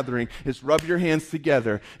enemy gathering is rub your hands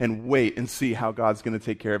together and wait and see how God's going to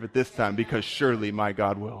take care of it this time, because surely my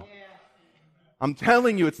God will. I'm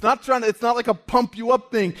telling you, it's not like a pump you up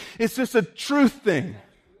thing. It's just a truth thing.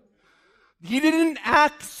 He didn't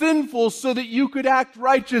act sinful so that you could act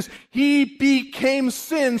righteous. He became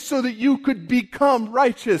sin so that you could become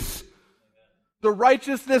righteous. The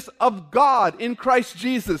righteousness of God in Christ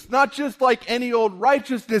Jesus. Not just like any old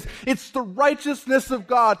righteousness. It's the righteousness of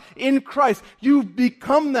God in Christ. You've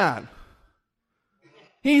become that.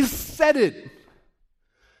 He said it.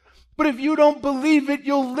 But if you don't believe it,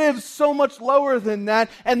 you'll live so much lower than that,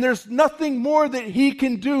 and there's nothing more that He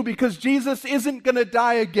can do, because Jesus isn't going to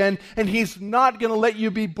die again, and He's not going to let you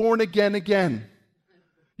be born again.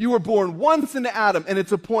 You were born once into Adam, and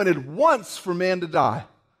it's appointed once for man to die.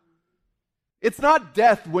 It's not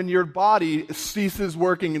death when your body ceases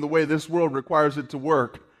working in the way this world requires it to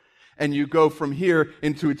work, and you go from here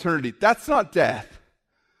into eternity. That's not death.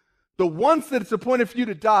 The once that it's appointed for you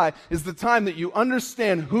to die is the time that you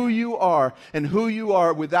understand who you are and who you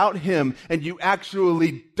are without Him, and you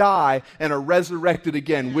actually die and are resurrected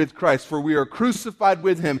again with Christ. For we are crucified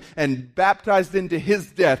with Him and baptized into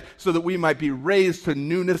His death so that we might be raised to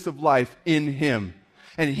newness of life in Him.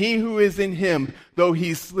 And he who is in Him, though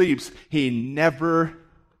he sleeps, he never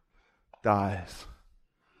dies.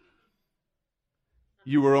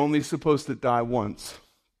 You were only supposed to die once.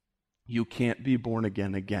 You can't be born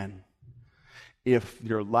again. If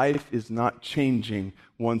your life is not changing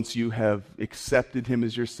once you have accepted Him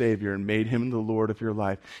as your Savior and made Him the Lord of your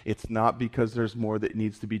life, it's not because there's more that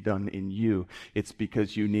needs to be done in you. It's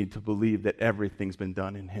because you need to believe that everything's been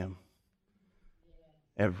done in Him.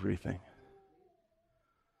 Everything.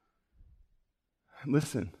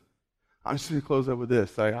 Listen, I'm just going to close up with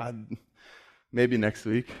this. Maybe next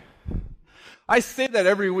week. I say that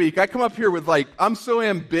every week. I come up here with I'm so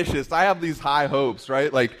ambitious. I have these high hopes,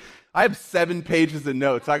 right? I have 7 pages of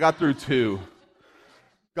notes. I got through 2.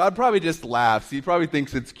 God probably just laughs. He probably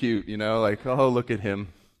thinks it's cute, like, oh, look at him.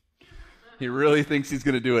 He really thinks he's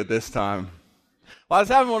going to do it this time. Well, I was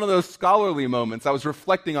having one of those scholarly moments. I was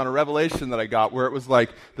reflecting on a revelation that I got where it was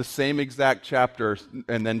like the same exact chapter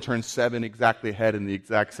and then turns 7 exactly ahead in the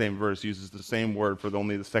exact same verse, uses the same word for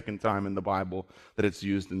only the second time in the Bible that it's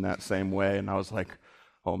used in that same way. And I was like,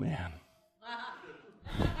 oh, man.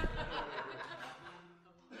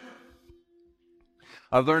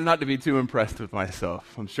 I've learned not to be too impressed with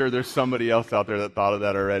myself. I'm sure there's somebody else out there that thought of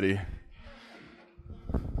that already.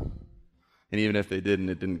 And even if they didn't,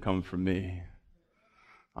 it didn't come from me.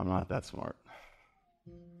 I'm not that smart.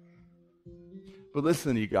 But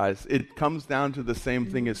listen, you guys, it comes down to the same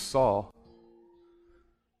thing as Saul.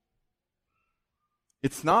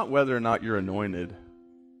 It's not whether or not you're anointed.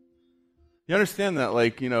 You understand that,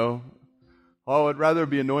 oh, I'd rather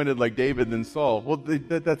be anointed like David than Saul. Well,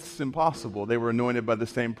 that's impossible. They were anointed by the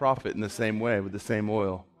same prophet in the same way, with the same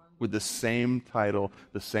oil, with the same title,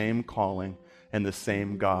 the same calling, and the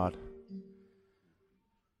same God.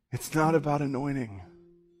 It's not about anointing.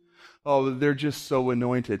 Oh, they're just so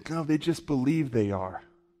anointed. No, they just believe they are.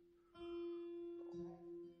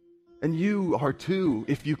 And you are too,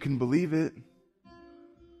 if you can believe it.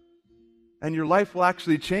 And your life will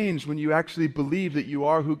actually change when you actually believe that you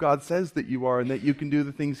are who God says that you are and that you can do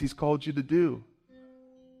the things He's called you to do.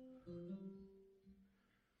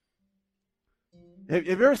 Have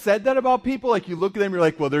you ever said that about people? Like you look at them, you're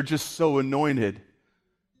like, well, they're just so anointed.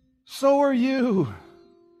 So are you.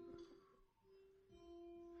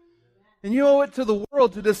 And you owe it to the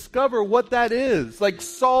world to discover what that is. Like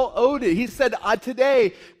Saul owed it. He said,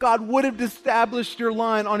 today, God would have established your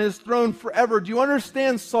line on His throne forever. Do you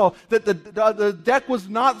understand, Saul, that the deck was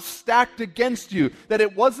not stacked against you? That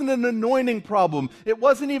it wasn't an anointing problem. It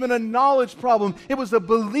wasn't even a knowledge problem. It was a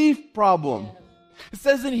belief problem. It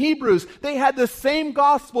says in Hebrews, they had the same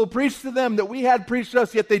gospel preached to them that we had preached to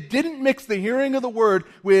us, yet they didn't mix the hearing of the word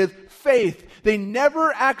with faith. They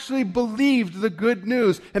never actually believed the good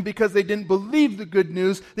news. And because they didn't believe the good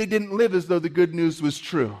news, they didn't live as though the good news was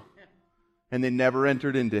true. And they never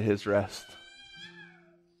entered into His rest.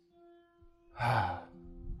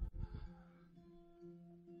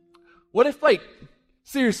 What if,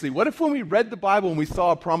 seriously, what if when we read the Bible and we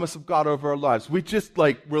saw a promise of God over our lives, we're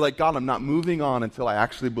like, God, I'm not moving on until I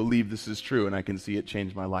actually believe this is true and I can see it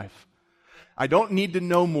change my life. I don't need to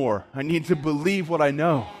know more. I need to believe what I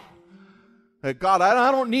know. God,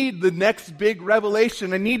 I don't need the next big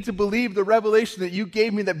revelation. I need to believe the revelation that you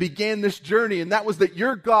gave me that began this journey, and that was that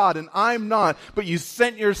you're God and I'm not, but you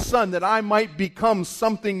sent your Son that I might become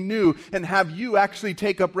something new and have you actually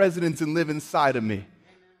take up residence and live inside of me.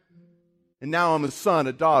 And now I'm a son,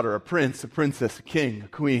 a daughter, a prince, a princess, a king, a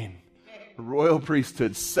queen, a royal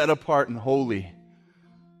priesthood, set apart and holy.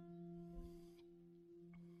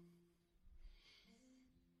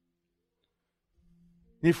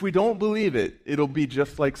 If we don't believe it, it'll be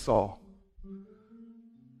just like Saul.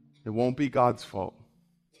 It won't be God's fault.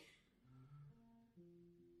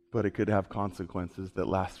 But it could have consequences that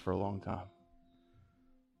last for a long time.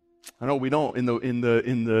 I know we don't in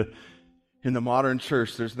the modern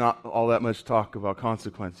church, there's not all that much talk about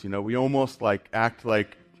consequence. We almost act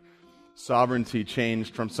like sovereignty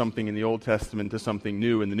changed from something in the Old Testament to something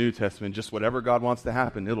new in the New Testament. Just whatever God wants to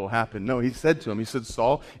happen, it'll happen. No, He said to him, He said,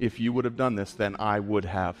 Saul, if you would have done this, then I would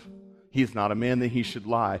have. He's not a man that he should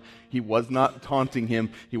lie. He was not taunting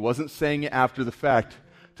him. He wasn't saying it after the fact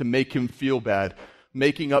to make him feel bad,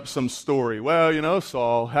 making up some story. Well,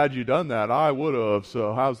 Saul, had you done that, I would have,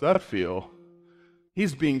 so how's that feel?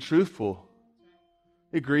 He's being truthful.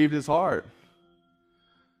 It grieved his heart.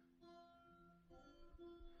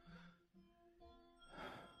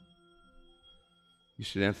 You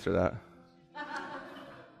should answer that.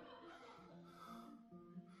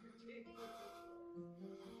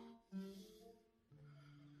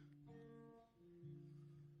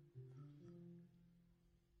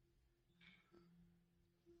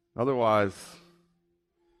 Otherwise,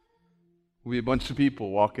 we'll be a bunch of people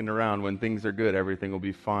walking around when things are good, everything will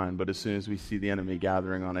be fine. But as soon as we see the enemy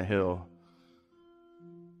gathering on a hill,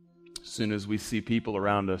 as soon as we see people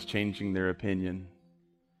around us changing their opinion,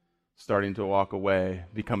 starting to walk away,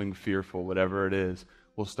 becoming fearful, whatever it is,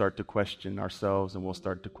 we'll start to question ourselves and we'll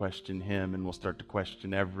start to question Him and we'll start to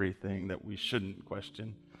question everything that we shouldn't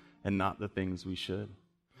question and not the things we should.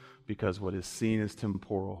 Because what is seen is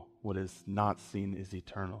temporal, what is not seen is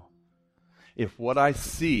eternal. if what I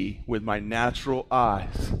see with my natural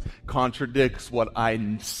eyes contradicts what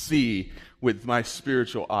I see with my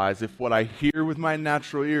spiritual eyes, if what I hear with my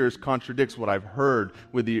natural ears contradicts what I've heard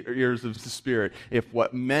with the ears of the Spirit, if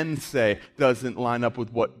what men say doesn't line up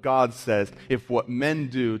with what God says, if what men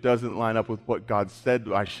do doesn't line up with what God said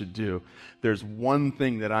I should do, there's one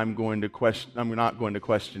thing that I'm not going to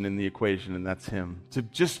question in the equation, and that's Him. To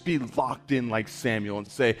just be locked in like Samuel and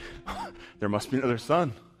say, there must be another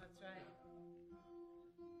son.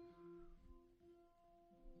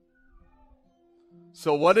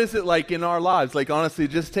 So what is it like in our lives? Like, honestly,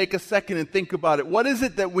 just take a second and think about it. What is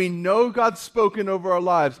it that we know God's spoken over our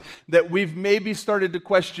lives that we've maybe started to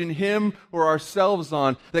question Him or ourselves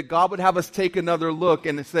on, that God would have us take another look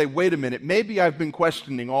and say, wait a minute, maybe I've been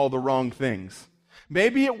questioning all the wrong things.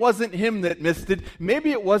 Maybe it wasn't Him that missed it. Maybe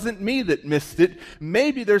it wasn't me that missed it.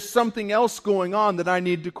 Maybe there's something else going on that I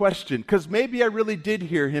need to question. Because maybe I really did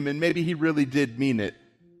hear Him and maybe He really did mean it.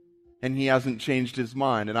 And He hasn't changed His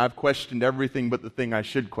mind. And I've questioned everything but the thing I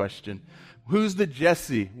should question. Who's the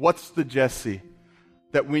Jesse? What's the Jesse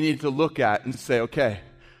that we need to look at and say, okay,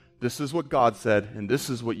 this is what God said, and this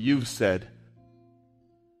is what you've said.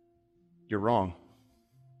 You're wrong.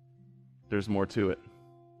 There's more to it.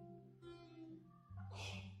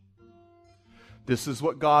 This is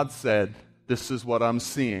what God said. This is what I'm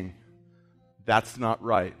seeing. That's not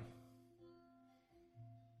right.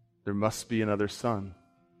 There must be another son.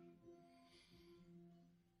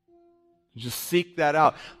 Just seek that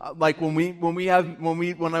out. Like when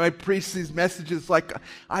I preach these messages, like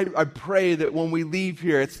I pray that when we leave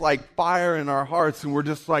here, it's like fire in our hearts, and we're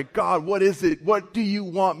just like, God, what is it? What do you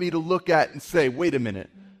want me to look at and say, wait a minute,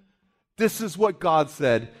 this is what God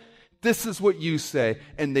said, this is what you say,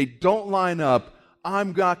 and they don't line up.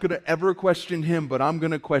 I'm not going to ever question Him, but I'm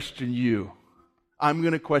going to question you. I'm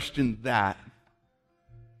going to question that.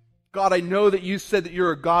 God, I know that you said that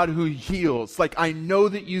you're a God who heals. Like, I know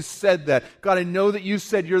that you said that. God, I know that you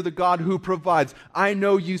said you're the God who provides. I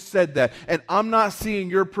know you said that. And I'm not seeing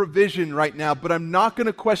your provision right now, but I'm not going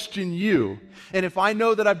to question you. And if I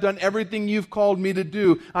know that I've done everything you've called me to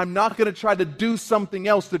do, I'm not going to try to do something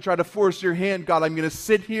else to try to force your hand. God, I'm going to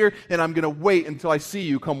sit here and I'm going to wait until I see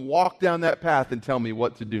you come walk down that path and tell me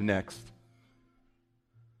what to do next.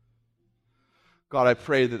 God, I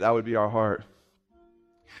pray that that would be our heart.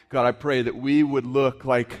 God, I pray that we would look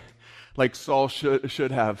like Saul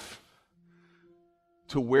should have,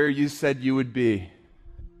 to where you said you would be.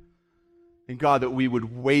 And God, that we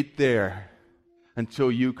would wait there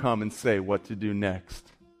until you come and say what to do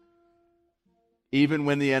next. Even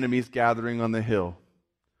when the enemy's gathering on the hill,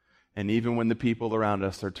 and even when the people around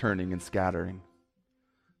us are turning and scattering,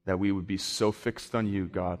 that we would be so fixed on you,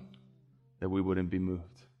 God, that we wouldn't be moved.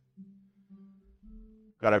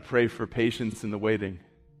 God, I pray for patience in the waiting.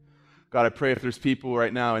 God, I pray if there's people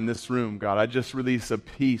right now in this room, God, I just release a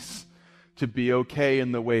peace to be okay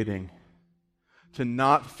in the waiting, to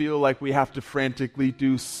not feel like we have to frantically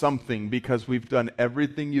do something because we've done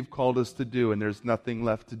everything you've called us to do and there's nothing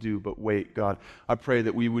left to do but wait, God. I pray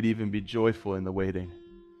that we would even be joyful in the waiting,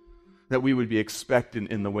 that we would be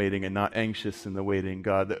expectant in the waiting and not anxious in the waiting,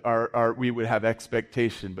 God, that we would have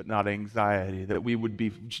expectation but not anxiety, that we would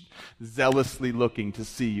be zealously looking to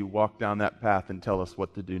see you walk down that path and tell us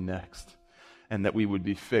what to do next, and that we would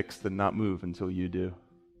be fixed and not move until you do.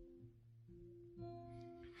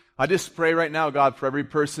 I just pray right now, God, for every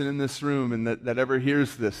person in this room and that ever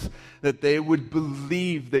hears this, that they would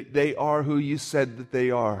believe that they are who you said that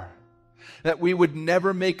they are. That we would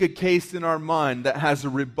never make a case in our mind that has a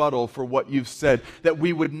rebuttal for what you've said. That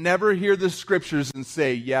we would never hear the Scriptures and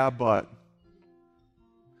say, yeah, but.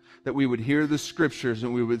 That we would hear the Scriptures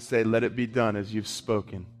and we would say, let it be done as you've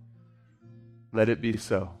spoken. Let it be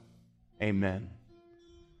so. Amen.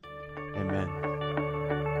 Amen.